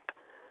go back,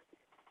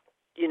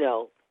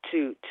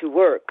 to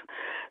work.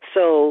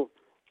 So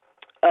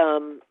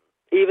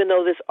even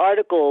though this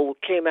article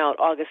came out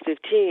August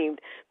 15th,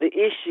 the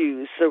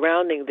issues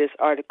surrounding this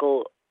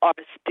article are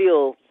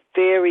still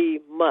very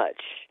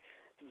much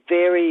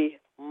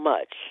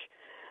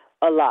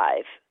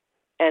alive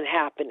and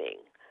happening,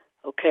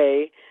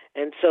 okay?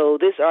 And so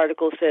this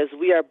article says,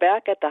 we are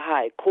back at the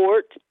High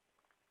Court,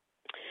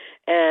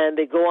 and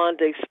they go on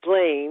to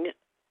explain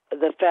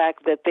the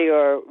fact that they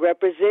are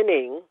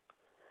representing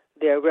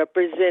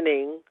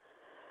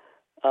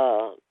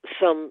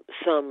some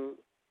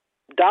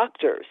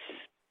doctors.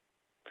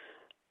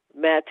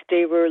 Matt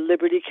Staver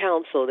Liberty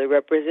Counsel, they're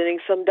representing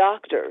some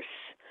doctors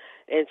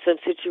in some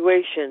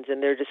situations,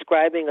 and they're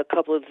describing a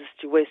couple of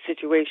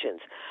situations.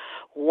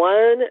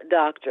 One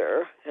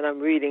doctor, and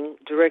I'm reading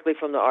directly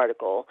from the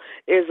article,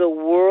 is a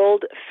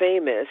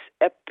world-famous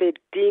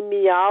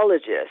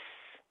epidemiologist,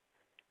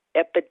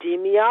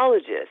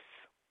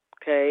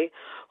 okay,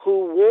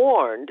 who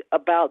warned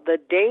about the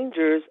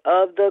dangers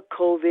of the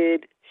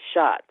COVID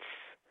shots.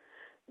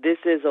 This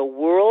is a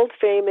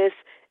world-famous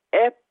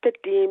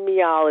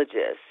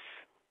epidemiologist,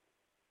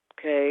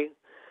 okay?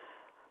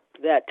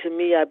 That, to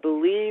me, I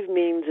believe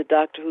means a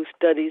doctor who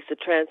studies the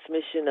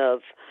transmission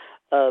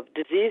of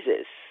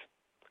diseases,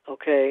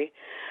 okay,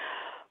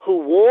 who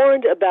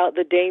warned about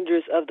the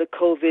dangers of the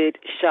COVID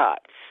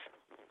shots.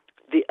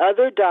 The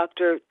other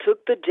doctor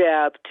took the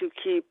jab to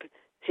keep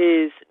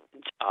his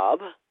job.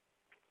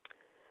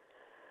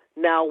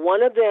 Now,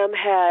 one of them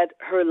had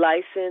her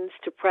license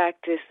to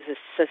practice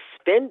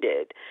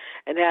suspended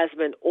and has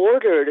been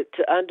ordered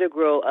to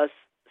undergo a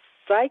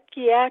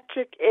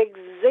psychiatric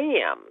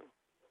exam,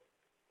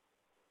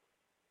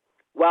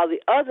 while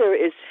the other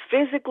is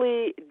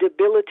physically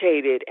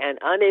debilitated and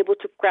unable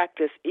to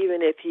practice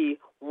even if he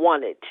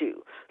wanted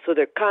to. So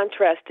they're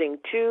contrasting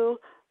two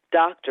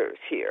doctors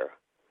here.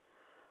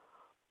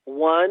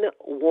 One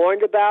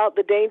warned about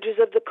the dangers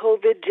of the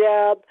COVID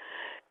jab,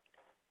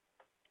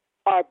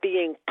 are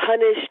being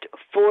punished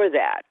for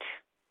that,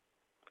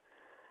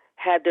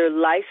 had their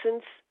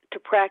license to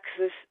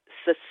practice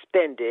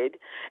suspended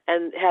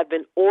and have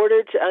been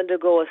ordered to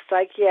undergo a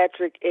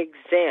psychiatric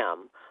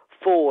exam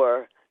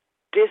for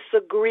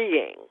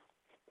disagreeing.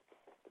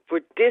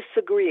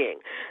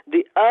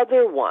 The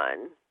other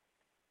one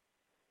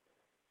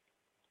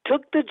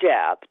took the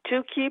jab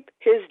to keep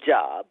his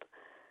job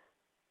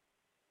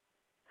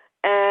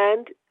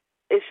and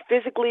is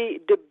physically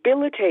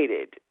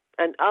debilitated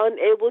and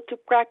unable to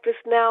practice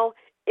now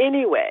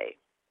anyway.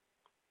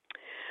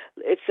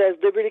 It says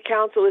Liberty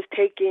Counsel is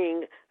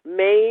taking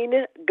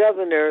Maine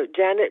Governor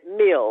Janet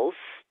Mills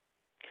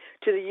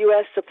to the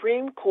U.S.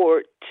 Supreme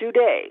Court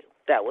today.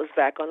 That was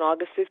back on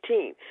August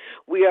 15.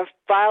 We are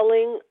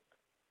filing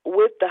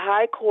with the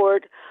High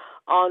Court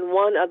on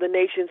one of the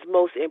nation's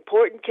most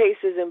important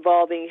cases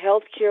involving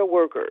healthcare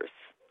workers.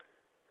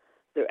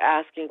 They're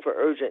asking for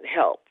urgent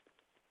help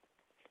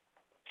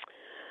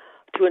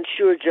to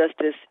ensure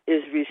justice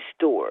is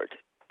restored.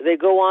 They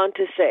go on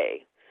to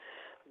say,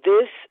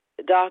 this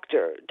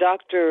doctor,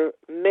 Dr.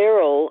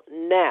 Merrill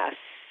Nass,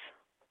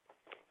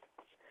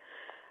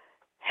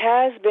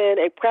 has been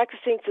a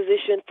practicing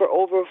physician for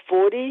over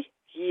 40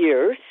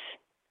 years.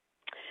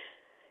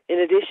 In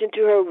addition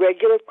to her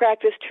regular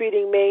practice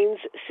treating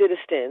Maine's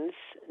citizens,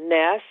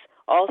 Nass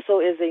also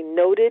is a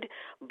noted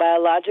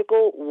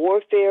biological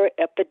warfare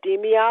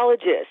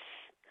epidemiologist,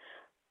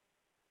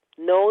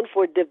 known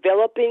for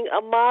developing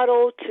a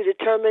model to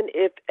determine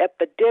if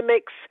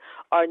epidemics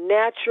are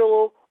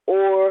natural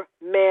or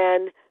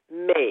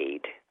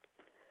man-made.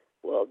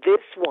 Well,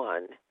 this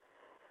one,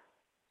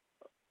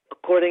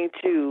 according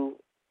to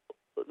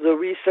the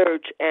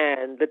research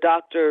and the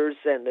doctors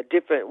and the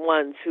different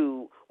ones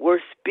who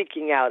were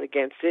speaking out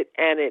against it,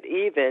 and it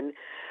even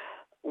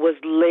was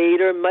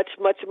later, much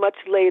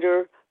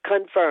later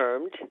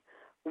confirmed,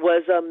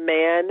 was a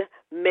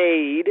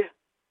man-made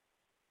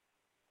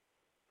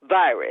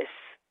virus.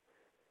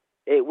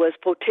 It was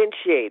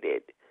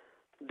potentiated.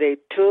 They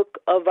took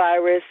a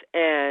virus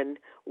and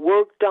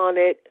worked on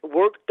it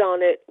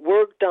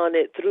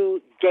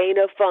through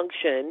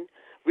gain-of-function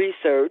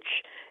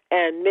research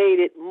and made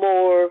it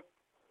more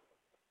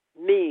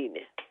mean,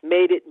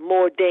 made it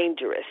more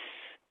dangerous.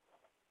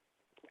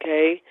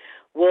 Okay?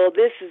 Well,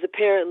 this is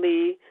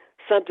apparently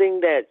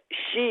something that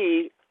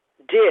she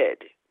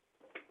did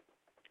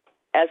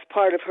as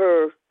part of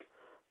her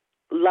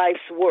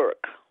life's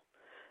work.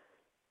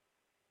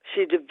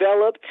 She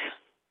developed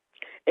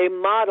a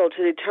model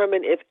to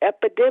determine if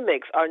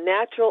epidemics are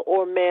natural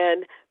or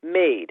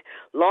man-made.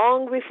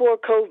 Long before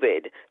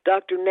COVID,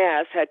 Dr.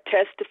 Nass had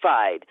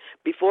testified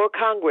before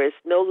Congress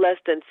no less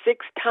than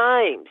 6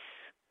 times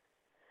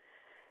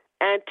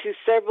and to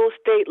several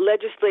state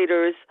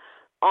legislators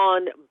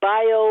on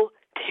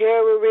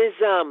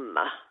bioterrorism.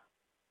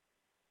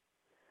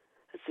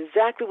 That's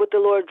exactly what the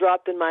Lord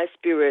dropped in my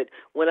spirit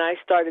when I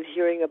started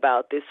hearing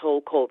about this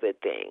whole COVID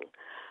thing.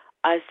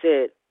 I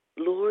said,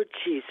 Lord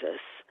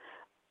Jesus,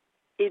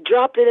 He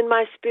dropped it in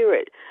my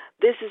spirit.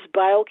 This is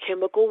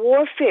biochemical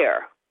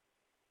warfare.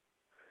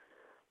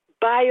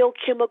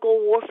 Biochemical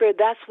warfare,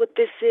 that's what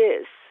this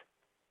is.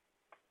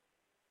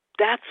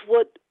 That's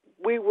what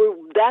we were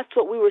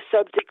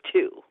subject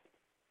to.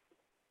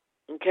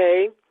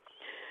 Okay?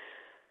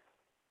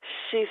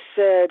 She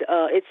said,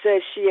 it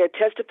says she had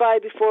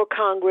testified before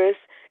Congress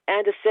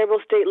and to several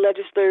state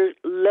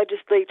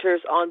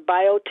legislatures on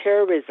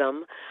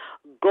bioterrorism,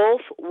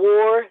 Gulf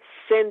War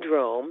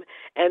syndrome,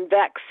 and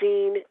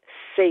vaccine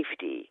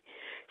safety.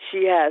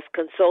 She has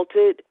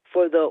consulted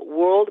for the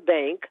World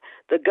Bank,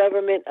 the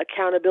Government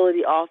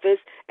Accountability Office,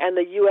 and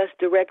the U.S.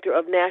 Director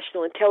of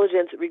National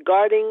Intelligence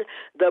regarding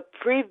the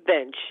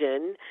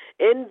prevention,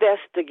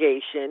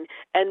 investigation,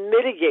 and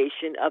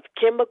mitigation of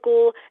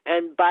chemical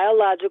and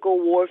biological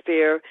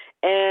warfare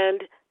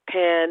and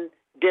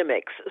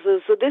pandemics.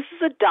 So this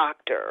is a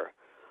doctor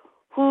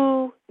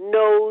who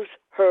knows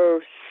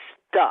her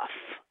stuff.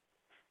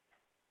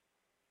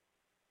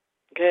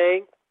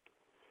 Okay?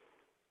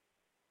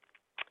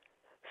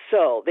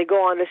 So they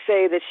go on to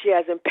say that she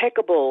has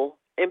impeccable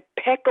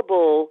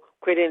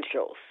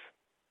credentials,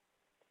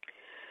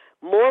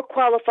 more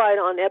qualified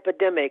on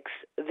epidemics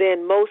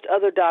than most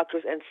other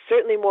doctors, and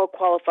certainly more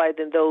qualified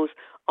than those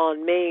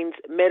on Maine's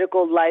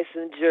Medical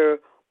Licensure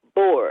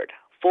Board.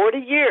 40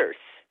 years.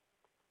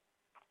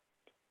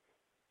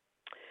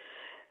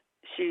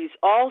 She's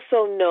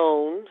also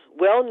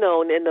well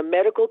known in the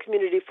medical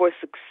community for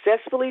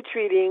successfully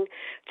treating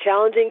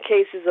challenging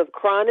cases of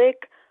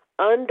chronic,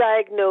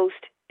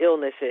 undiagnosed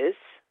illnesses.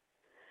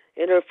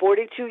 In her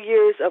 42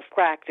 years of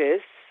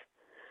practice,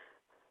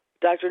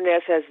 Dr.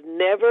 Ness has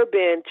never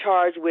been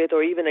charged with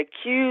or even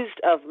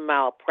accused of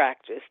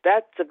malpractice.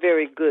 That's a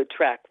very good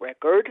track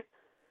record.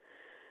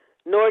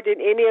 Nor did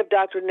any of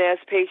Dr.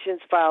 Ness'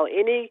 patients file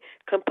any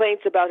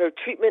complaints about her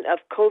treatment of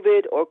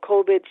COVID or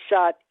COVID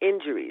shot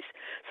injuries.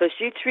 So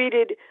she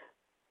treated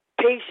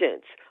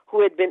patients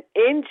who had been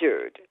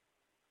injured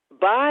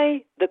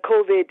by the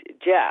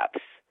COVID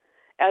jabs,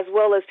 as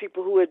well as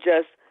people who had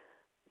just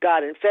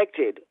got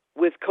infected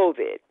with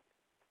COVID.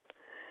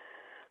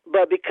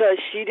 But because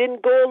she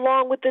didn't go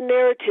along with the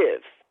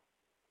narrative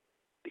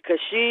because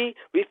she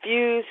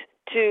refused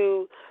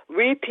to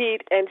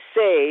repeat and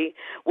say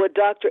what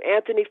Dr.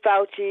 Anthony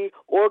Fauci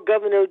or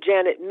Governor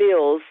Janet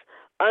Mills'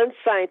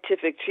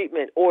 unscientific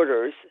treatment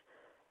orders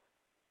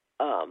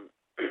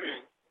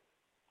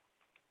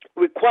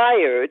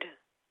required.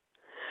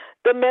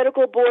 The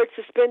medical board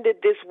suspended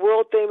this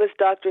world-famous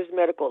doctor's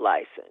medical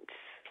license.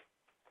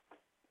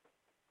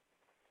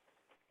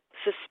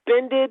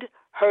 Suspended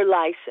her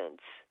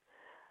license.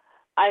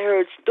 I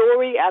heard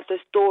story after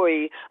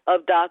story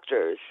of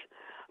doctors.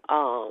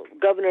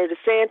 Governor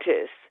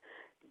DeSantis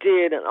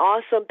did an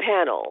awesome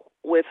panel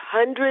with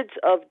hundreds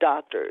of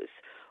doctors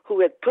who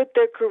had put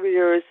their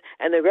careers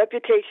and their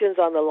reputations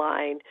on the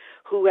line,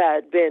 who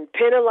had been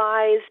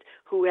penalized,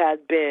 who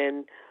had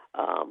been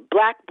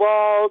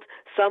blackballed.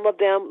 Some of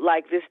them,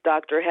 like this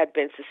doctor, had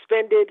been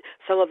suspended.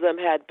 Some of them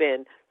had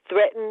been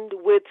threatened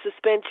with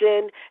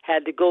suspension,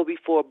 had to go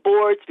before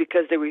boards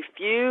because they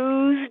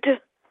refused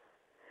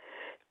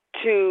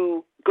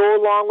to go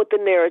along with the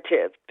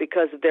narrative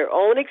because of their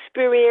own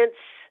experience,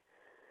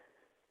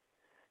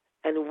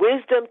 and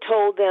wisdom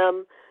told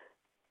them,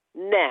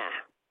 nah,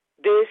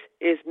 this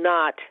is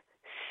not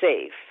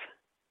safe.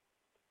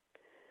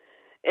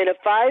 In a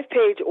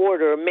 5-page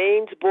order,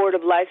 Maine's Board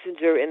of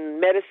Licensure in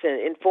Medicine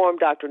informed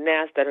Dr.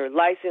 Nass that her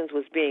license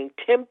was being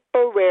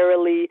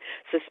temporarily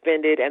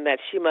suspended and that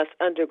she must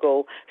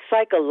undergo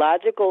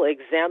psychological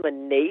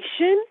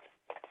examination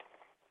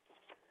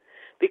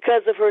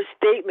because of her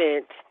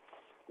statement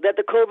that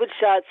the COVID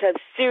shots have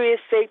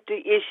serious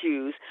safety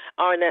issues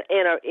and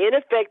are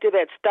ineffective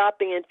at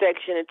stopping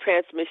infection and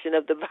transmission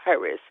of the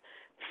virus.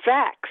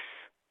 Facts.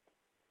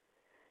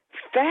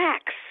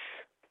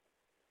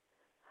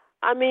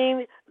 I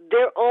mean,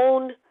 their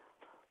own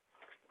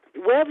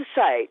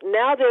website.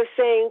 Now they're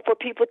saying for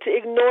people to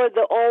ignore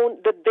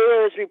the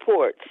VAERS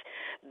reports.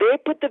 They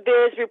put the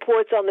VAERS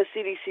reports on the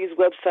CDC's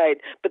website,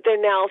 but they're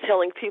now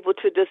telling people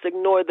to just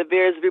ignore the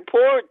VAERS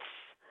reports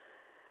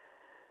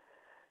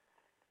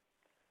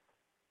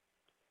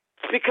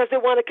because they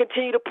want to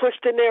continue to push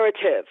the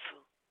narrative.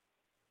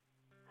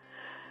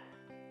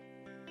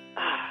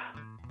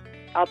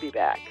 I'll be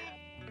back.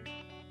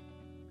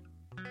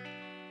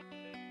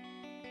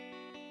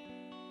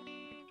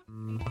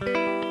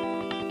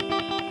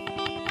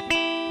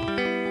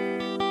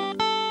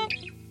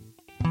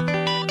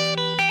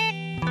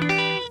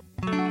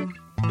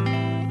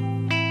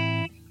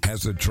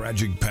 Has a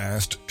tragic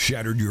past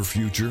shattered your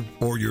future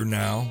or your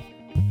now?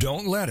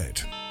 Don't let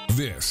it.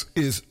 This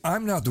is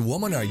I'm Not the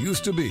Woman I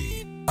Used to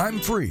Be. I'm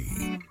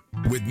Free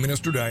with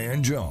Minister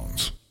Diane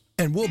Jones.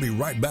 And we'll be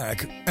right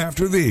back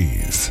after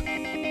these.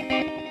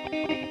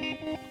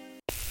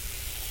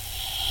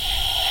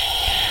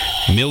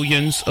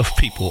 Millions of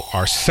people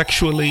are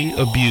sexually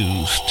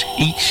abused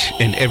each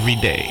and every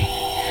day,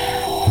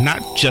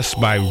 not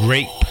just by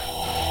rape,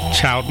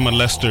 child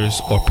molesters,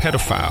 or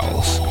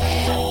pedophiles,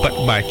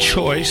 but by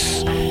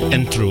choice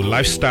and through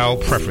lifestyle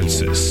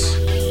preferences.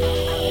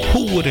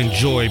 Who would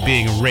enjoy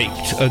being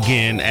raped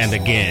again and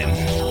again?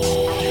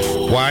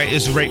 Why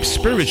is rape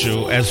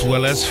spiritual as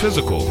well as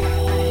physical?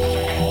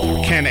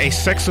 Can a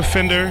sex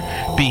offender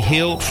be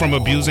healed from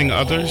abusing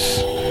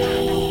others?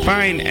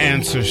 Find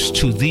answers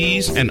to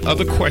these and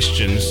other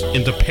questions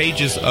in the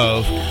pages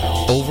of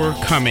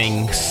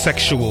Overcoming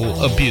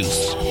Sexual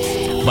Abuse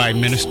by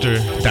Minister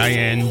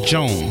Diane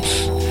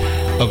Jones.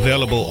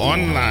 Available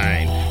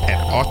online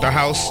at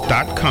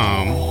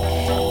authorhouse.com,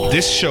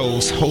 this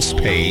show's host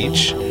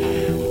page,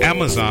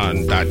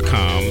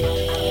 Amazon.com,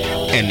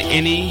 and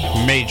any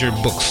major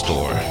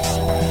bookstore.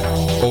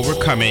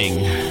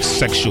 Overcoming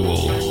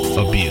Sexual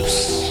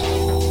Abuse.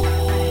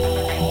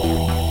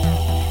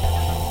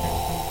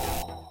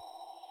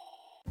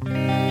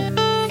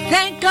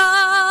 Thank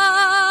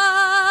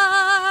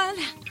God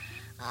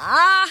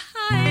I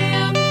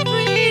am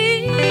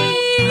free.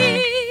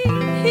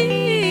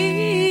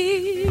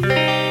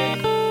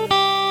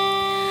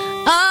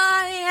 I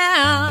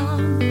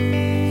am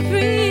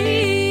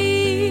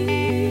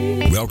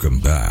free. Welcome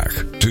back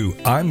to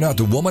I'm Not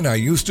the Woman I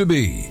Used to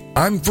Be.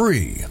 I'm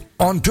Free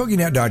on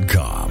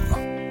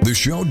TogiNet.com. The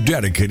show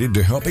dedicated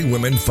to helping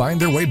women find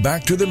their way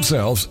back to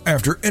themselves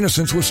after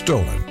innocence was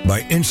stolen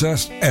by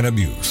incest and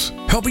abuse.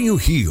 Helping you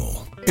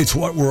heal. It's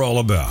what we're all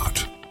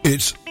about.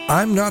 It's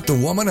I'm Not the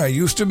Woman I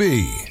Used to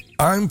Be.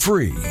 I'm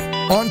Free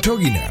on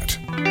TogiNet.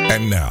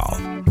 And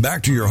now,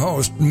 back to your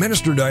host,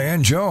 Minister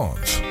Diane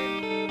Jones.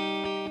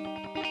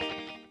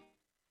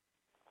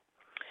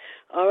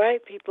 All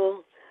right,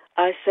 people.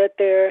 I sat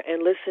there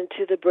and listened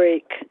to the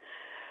break,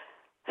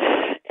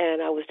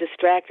 and I was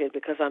distracted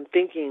because I'm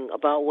thinking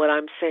about what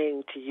I'm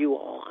saying to you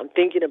all. I'm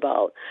thinking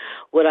about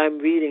what I'm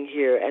reading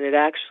here, and it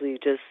actually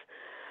just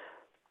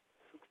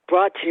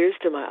brought tears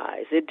to my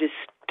eyes. It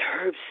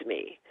disturbs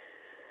me.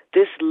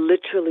 This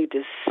literally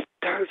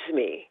disturbs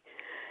me.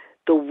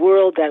 The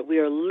world that we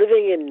are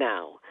living in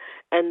now,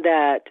 and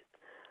that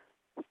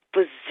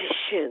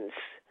physicians,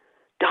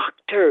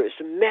 doctors,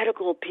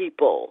 medical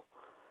people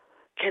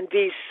can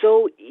be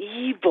so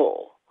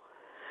evil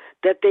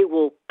that they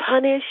will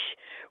punish,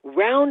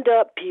 round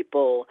up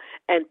people,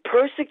 and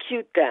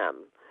persecute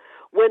them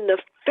When the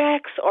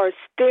facts are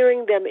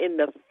staring them in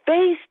the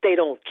face, they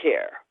don't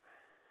care.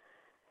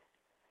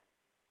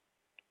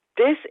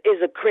 This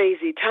is a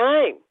crazy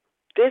time.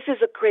 This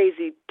is a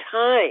crazy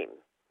time.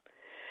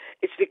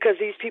 It's because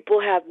these people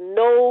have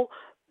no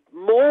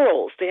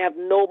morals. They have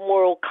no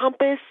moral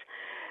compass.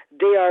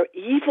 They are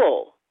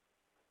evil.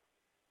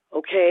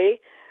 Okay?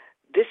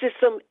 This is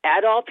some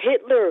Adolf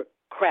Hitler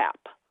crap.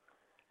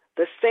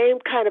 The same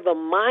kind of a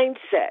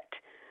mindset.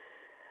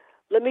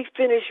 Let me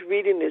finish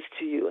reading this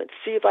to you and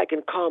see if I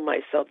can calm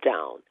myself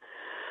down.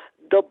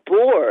 The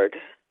board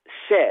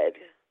said,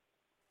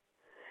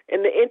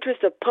 in the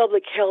interest of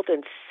public health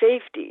and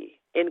safety,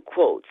 in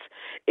quotes,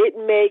 it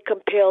may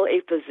compel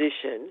a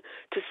physician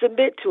to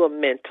submit to a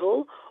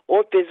mental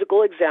or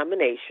physical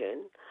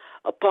examination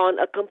upon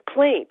a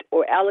complaint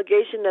or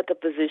allegation that the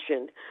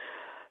physician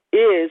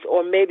is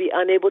or may be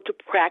unable to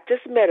practice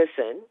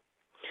medicine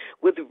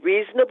with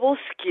reasonable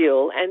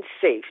skill and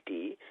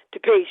safety to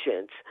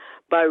patients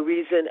by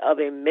reason of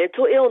a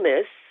mental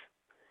illness,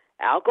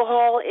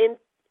 alcohol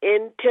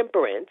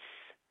intemperance,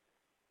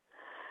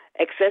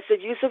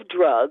 excessive use of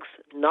drugs,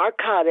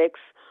 narcotics,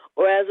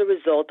 or as a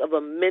result of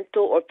a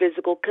mental or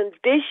physical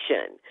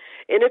condition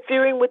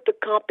interfering with the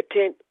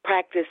competent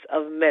practice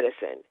of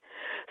medicine.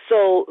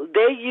 So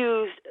they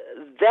used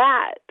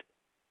that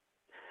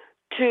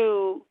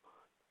to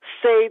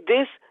say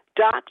this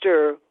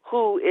doctor,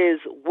 who is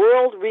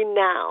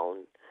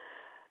world-renowned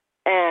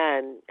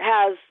and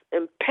has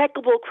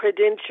impeccable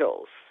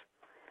credentials,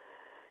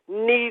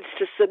 needs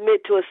to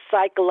submit to a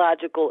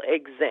psychological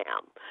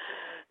exam.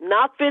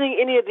 Not fitting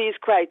any of these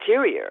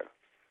criteria,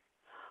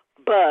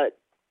 but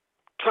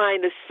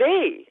trying to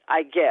say,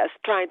 I guess,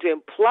 trying to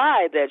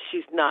imply that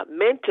she's not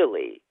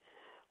mentally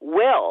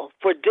well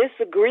for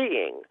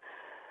disagreeing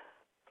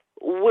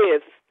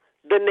with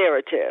the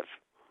narrative.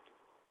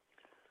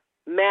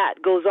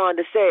 Matt goes on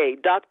to say,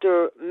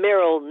 Dr.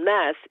 Meryl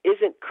Nass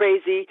isn't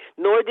crazy,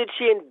 nor did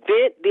she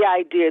invent the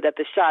idea that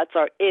the shots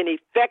are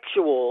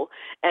ineffectual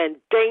and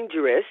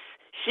dangerous.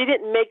 She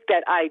didn't make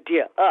that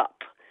idea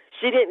up.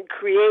 She didn't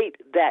create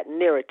that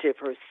narrative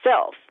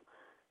herself,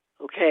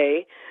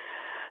 okay?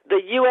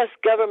 The U.S.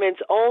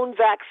 government's own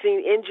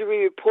vaccine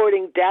injury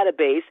reporting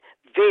database,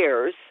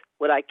 VAERS,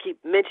 what I keep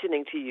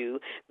mentioning to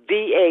you,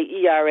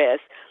 VAERS,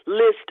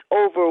 lists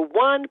over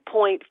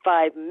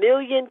 1.5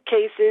 million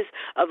cases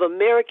of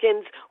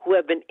Americans who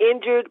have been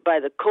injured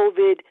by the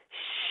COVID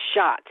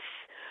shots.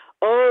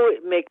 Oh,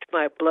 it makes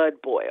my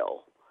blood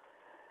boil.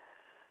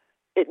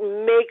 It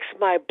makes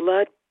my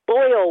blood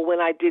boil when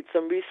I did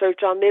some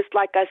research on this.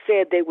 Like I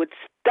said, they would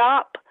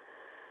stop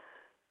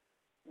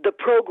the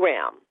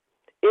program.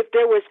 If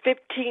there was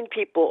 15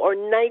 people or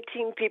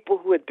 19 people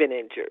who had been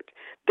injured,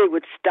 they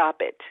would stop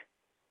it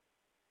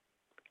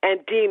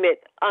and deem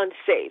it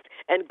unsafe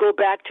and go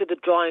back to the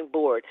drawing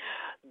board.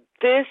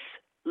 This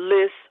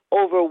lists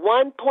over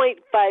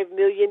 1.5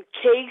 million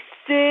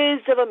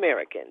cases of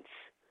Americans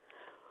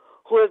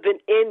who have been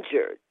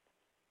injured.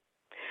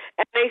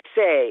 And they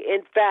say,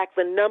 in fact,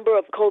 the number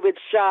of COVID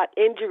shot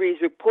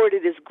injuries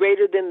reported is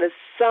greater than the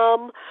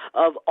sum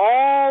of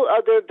all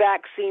other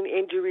vaccine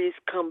injuries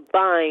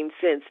combined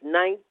since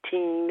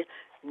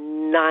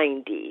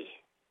 1990.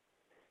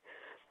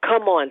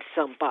 Come on,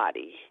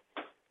 somebody.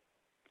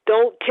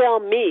 Don't tell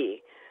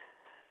me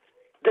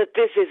that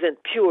this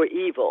isn't pure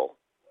evil,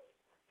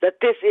 that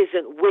this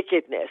isn't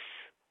wickedness.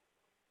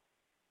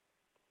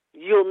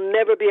 You'll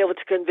never be able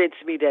to convince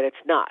me that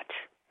it's not.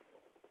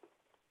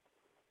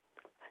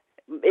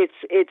 It's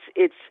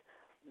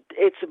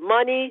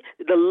money.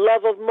 The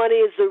love of money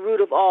is the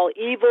root of all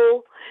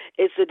evil.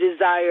 It's a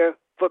desire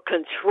for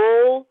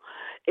control.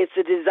 It's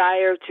a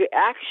desire to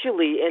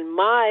actually, in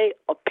my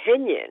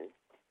opinion,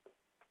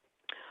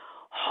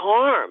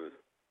 harm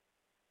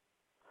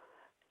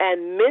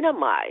and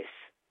minimize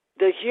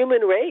the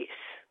human race.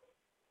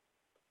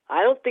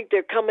 I don't think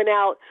they're coming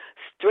out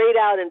straight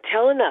out and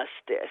telling us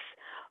this,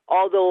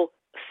 although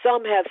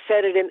some have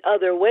said it in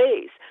other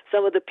ways.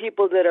 Some of the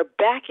people that are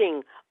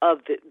backing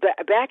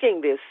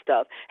this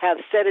stuff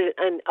have said it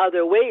in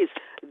other ways,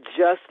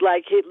 just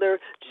like Hitler,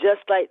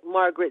 just like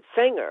Margaret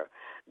Sanger.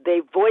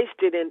 They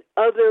voiced it in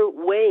other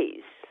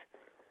ways,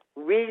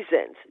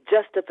 reasons,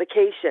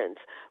 justifications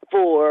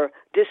for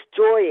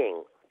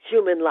destroying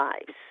human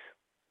lives.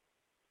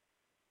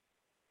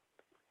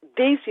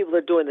 These people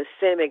are doing the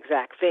same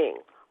exact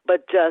thing,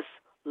 but just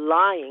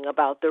lying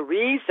about the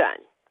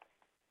reason.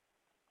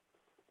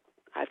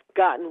 I've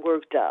gotten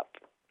worked up.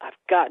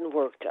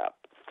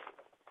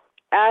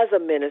 As a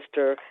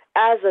minister,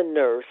 as a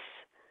nurse,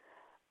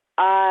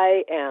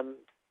 I am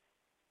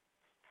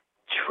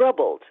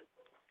troubled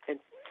and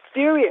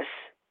furious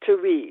to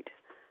read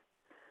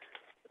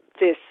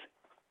this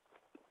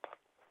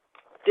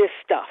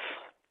stuff.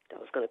 I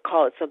was going to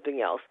call it something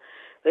else.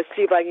 Let's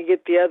see if I can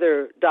get the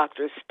other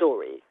doctor's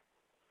story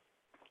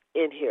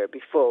in here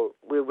before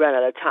we run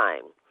out of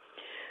time.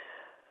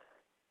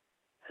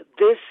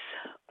 This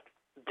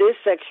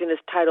section is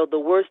titled, The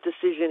Worst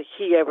Decision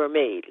He Ever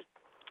Made.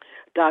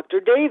 Dr.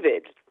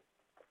 David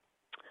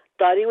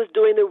thought he was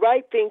doing the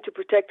right thing to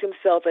protect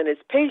himself and his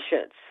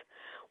patients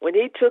when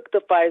he took the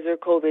Pfizer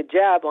COVID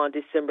jab on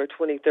December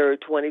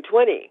 23rd,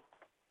 2020.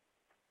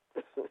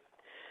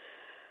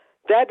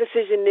 That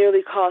decision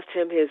nearly cost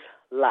him his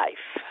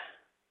life.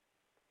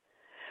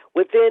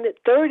 Within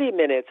 30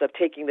 minutes of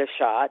taking the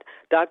shot,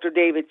 Dr.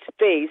 David's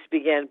face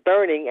began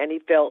burning and he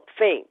felt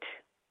faint.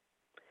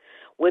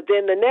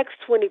 Within the next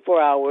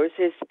 24 hours,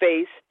 his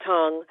face,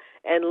 tongue,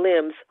 and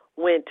limbs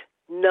went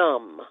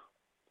numb.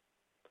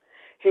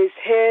 His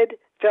head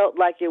felt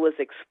like it was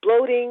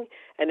exploding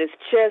and his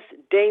chest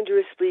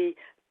dangerously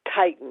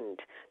tightened.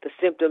 The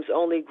symptoms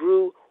only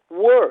grew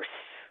worse.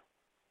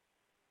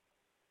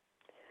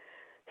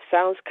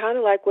 Sounds kind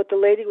of like what the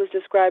lady was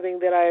describing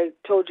that I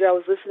told you I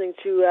was listening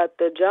to at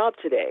the job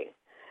today.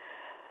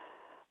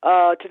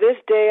 To this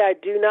day, I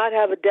do not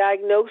have a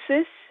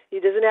diagnosis. He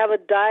doesn't have a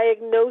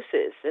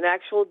diagnosis, an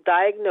actual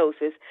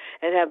diagnosis,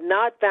 and have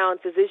not found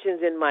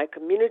physicians in my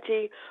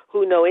community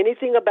who know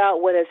anything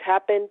about what has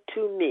happened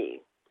to me,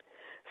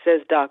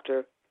 says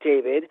Dr.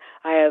 David.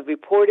 I have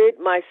reported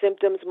my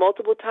symptoms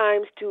multiple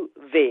times to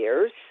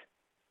VAERS,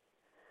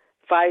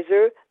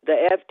 Pfizer,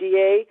 the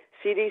FDA,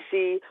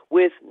 CDC,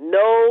 with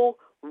no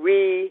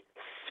response.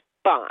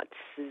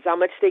 This is how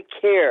much they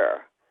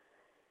care.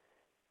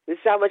 This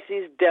is how much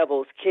these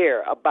devils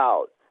care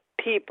about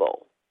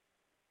people.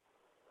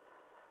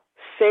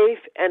 Safe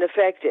and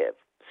effective.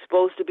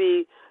 Supposed to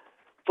be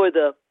for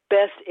the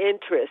best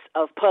interest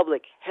of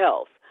public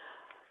health.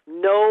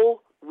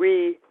 No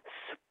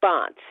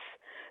response.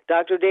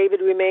 Dr.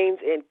 David remains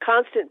in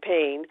constant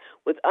pain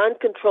with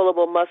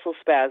uncontrollable muscle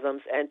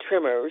spasms and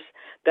tremors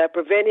that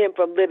prevent him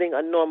from living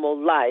a normal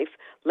life,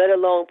 let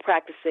alone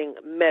practicing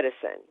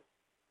medicine.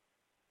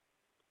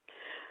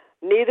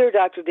 Neither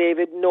Dr.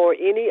 David nor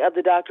any of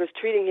the doctors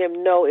treating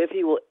him know if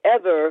he will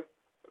ever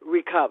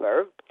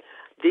recover.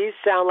 These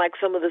sound like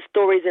some of the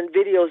stories and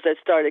videos that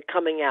started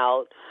coming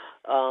out.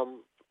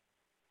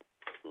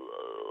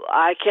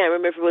 I can't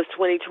remember if it was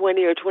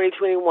 2020 or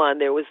 2021.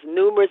 There was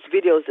numerous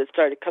videos that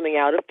started coming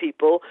out of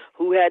people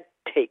who had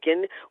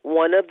taken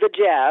one of the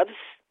jabs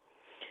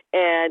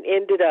and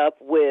ended up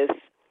with,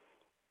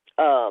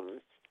 what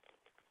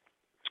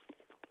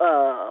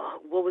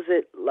was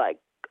it like?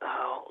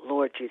 Oh,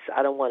 Lord Jesus,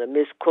 I don't want to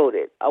misquote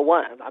it. I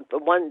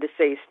wanted to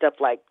say stuff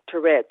like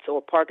Tourette's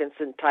or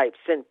Parkinson-type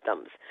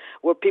symptoms,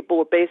 where people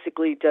were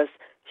basically just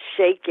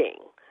shaking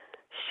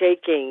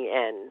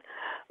and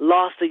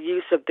lost the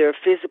use of their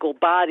physical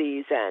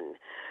bodies, and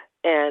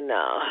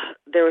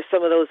there were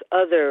some of those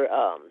other,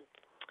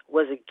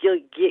 was it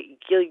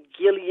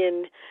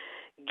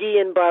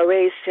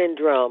Guillain-Barré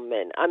syndrome,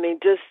 and I mean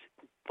just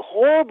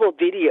horrible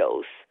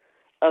videos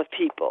of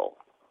people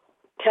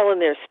telling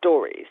their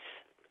stories.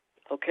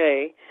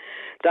 Okay,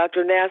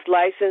 Dr. Nass's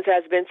license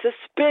has been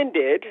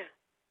suspended.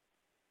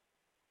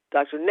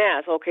 Dr.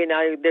 Nass, okay,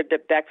 now they're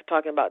back to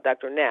talking about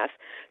Dr. Nass.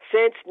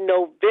 Since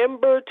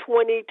November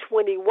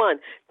 2021,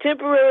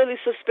 temporarily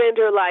suspend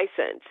her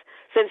license.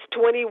 Since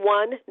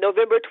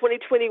November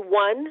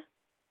 2021,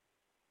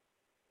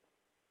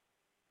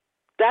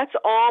 that's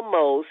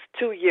almost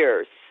 2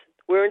 years.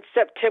 We're in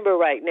September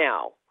right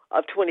now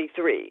of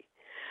 23.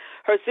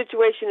 Her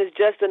situation is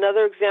just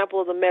another example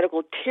of the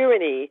medical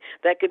tyranny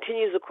that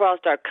continues across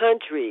our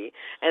country,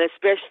 and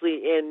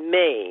especially in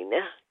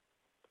Maine,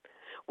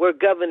 where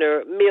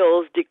Governor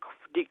Mills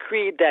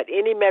decreed that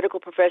any medical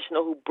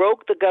professional who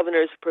broke the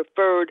governor's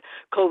preferred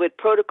COVID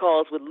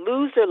protocols would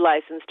lose their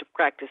license to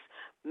practice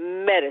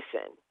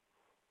medicine.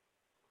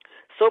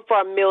 So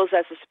far, Mills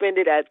has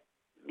suspended at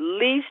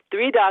least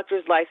 3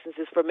 doctors'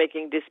 licenses for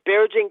making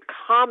disparaging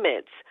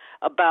comments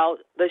about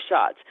the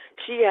shots.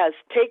 She has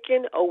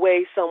taken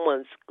away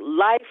someone's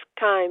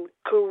lifetime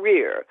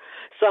career,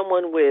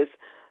 someone with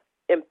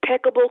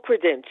impeccable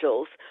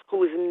credentials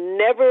who has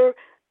never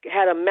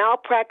had a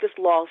malpractice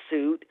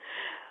lawsuit,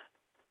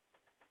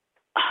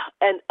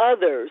 and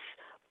others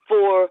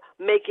for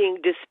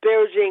making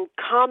disparaging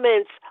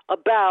comments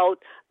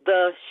about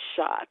the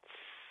shots.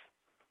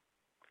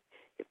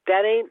 If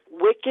that ain't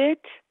wicked,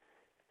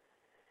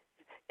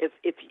 if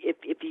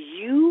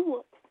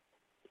you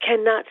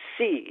cannot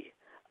see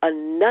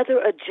another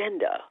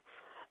agenda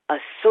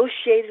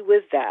associated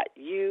with that,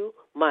 you,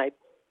 my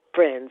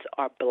friends,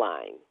 are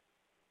blind.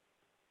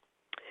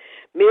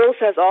 Mills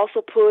has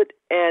also put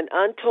an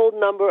untold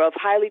number of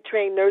highly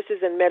trained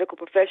nurses and medical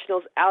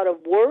professionals out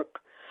of work.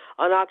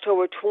 On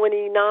October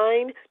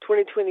 29,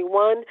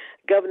 2021,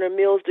 Governor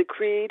Mills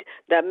decreed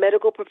that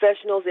medical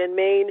professionals in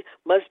Maine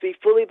must be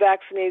fully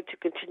vaccinated to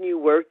continue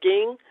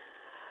working.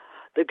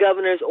 The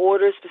governor's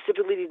order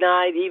specifically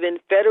denied even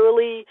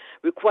federally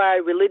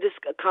required religious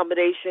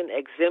accommodation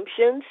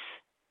exemptions.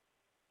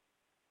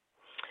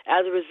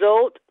 As a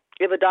result,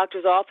 if a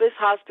doctor's office,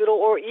 hospital,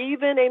 or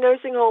even a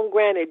nursing home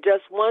granted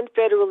just one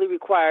federally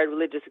required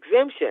religious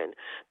exemption,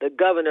 the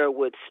governor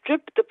would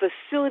strip the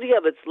facility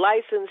of its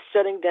license,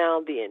 shutting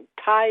down the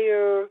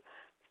entire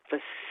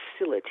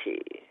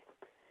facility.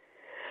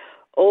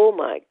 Oh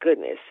my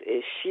goodness,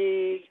 is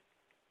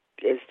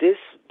this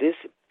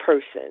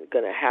person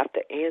going to have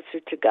to answer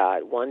to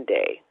God one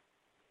day?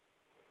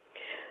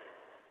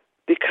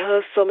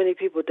 because so many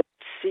people don't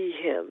see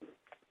him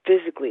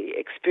physically,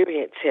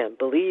 experience him,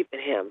 believe in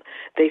him,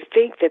 they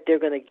think that they're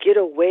going to get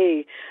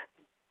away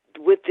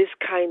with these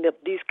kind of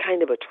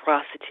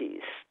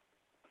atrocities.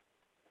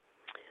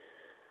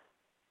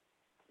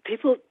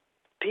 People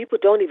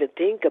don't even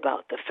think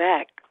about the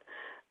fact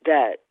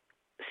that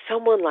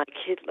someone like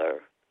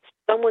Hitler,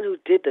 someone who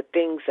did the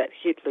things that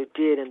Hitler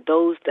did and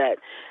those that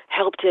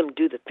helped him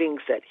do the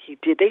things that he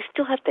did, they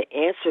still have to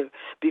answer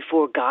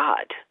before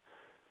God.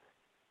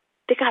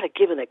 They got to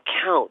give an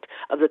account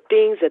of the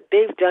things that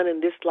they've done in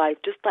this life,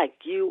 just like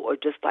you or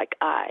just like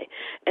I.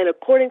 And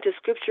according to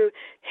Scripture,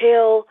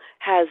 hell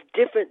has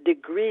different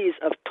degrees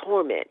of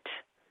torment.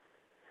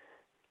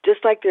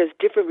 Just like there's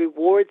different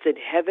rewards in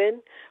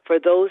heaven for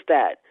those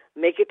that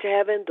make it to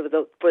heaven,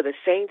 for the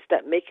saints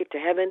that make it to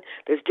heaven,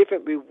 there's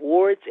different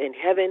rewards in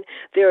heaven.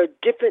 There are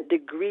different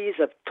degrees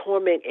of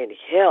torment in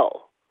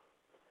hell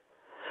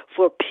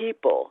for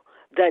people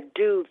that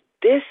do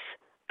this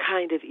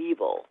kind of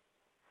evil.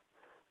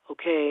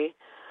 Okay?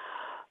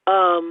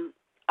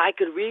 I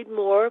could read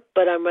more,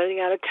 but I'm running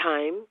out of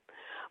time.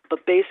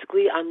 But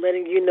basically, I'm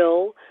letting you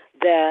know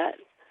that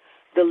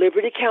the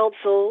Liberty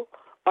Council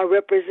are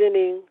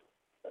representing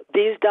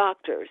these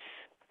doctors.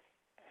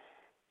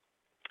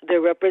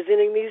 They're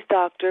representing these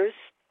doctors.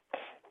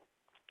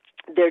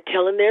 They're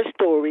telling their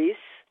stories.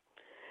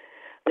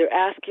 They're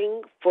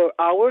asking for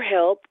our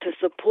help to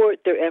support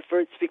their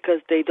efforts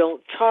because they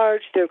don't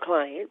charge their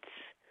clients.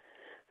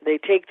 They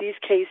take these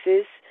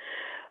cases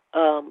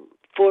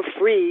for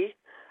free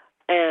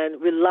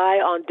and rely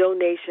on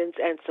donations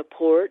and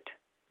support.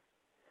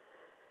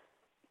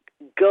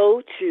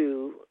 Go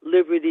to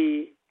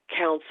Liberty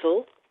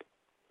Council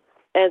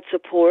and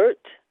support.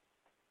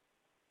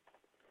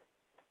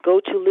 Go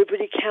to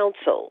Liberty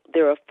Council.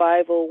 They're a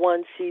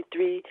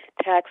 501c3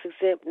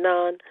 tax-exempt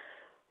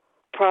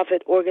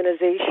non-profit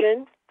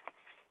organization.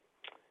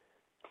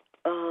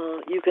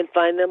 You can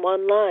find them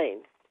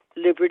online,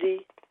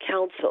 Liberty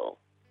Council.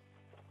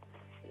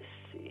 Let's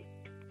see.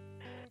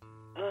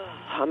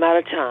 I'm out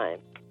of time.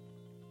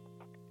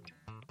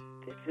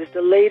 This is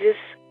the latest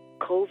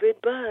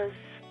COVID buzz.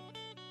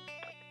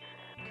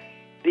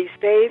 Be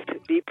safe,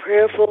 be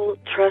prayerful,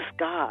 trust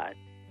God.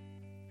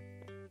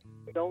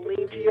 Don't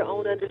lean to your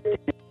own understanding.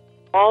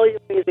 All you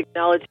do is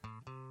acknowledge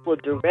will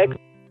direct.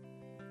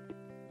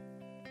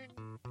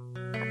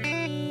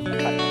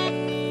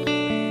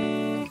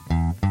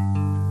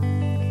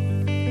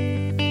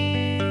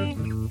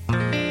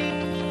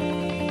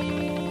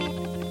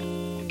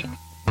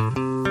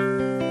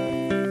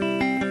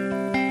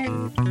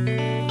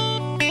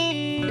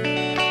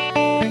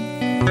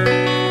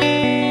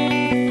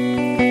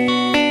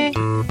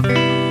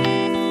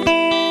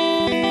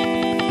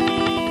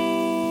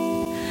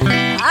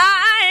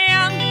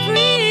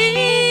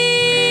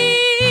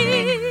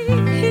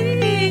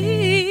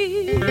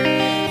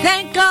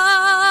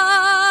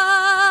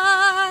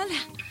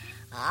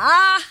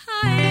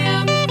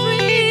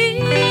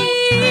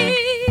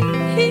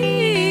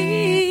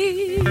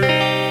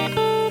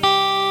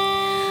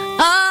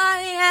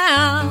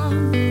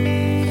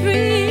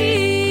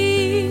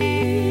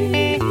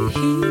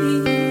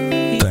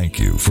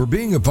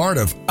 Being a part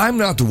of I'm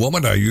Not the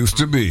Woman I Used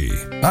to Be.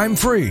 I'm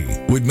Free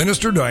with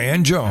Minister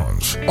Diane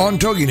Jones on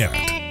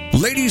TogiNet.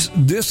 Ladies,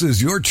 this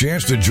is your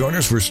chance to join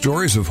us for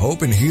stories of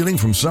hope and healing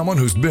from someone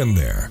who's been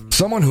there,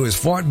 someone who has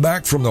fought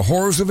back from the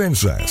horrors of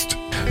incest.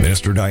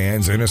 Minister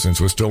Diane's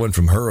innocence was stolen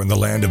from her in the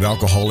land of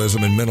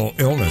alcoholism and mental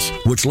illness,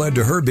 which led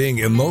to her being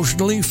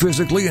emotionally,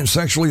 physically, and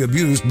sexually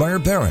abused by her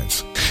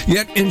parents.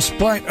 Yet, in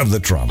spite of the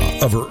trauma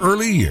of her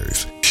early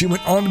years, she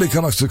went on to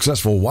become a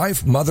successful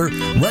wife, mother,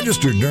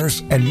 registered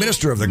nurse, and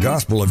minister of the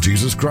gospel of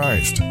Jesus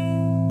Christ.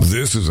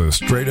 This is a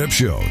straight-up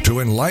show to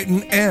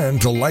enlighten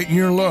and to lighten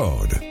your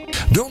load.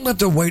 Don't let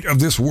the weight of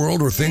this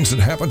world or things that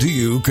happen to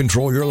you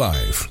control your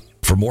life.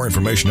 For more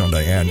information on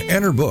Diane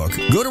and her book,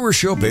 go to her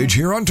show page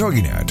here on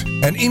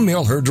TogiNet and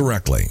email her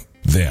directly.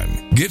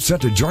 Then, get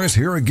set to join us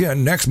here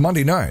again next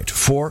Monday night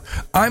for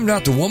I'm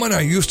Not the Woman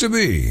I Used to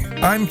Be.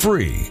 I'm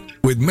Free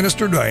with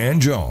Minister Diane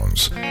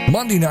Jones.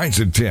 Monday nights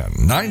at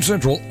 10, 9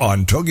 Central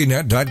on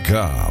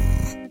TogiNet.com.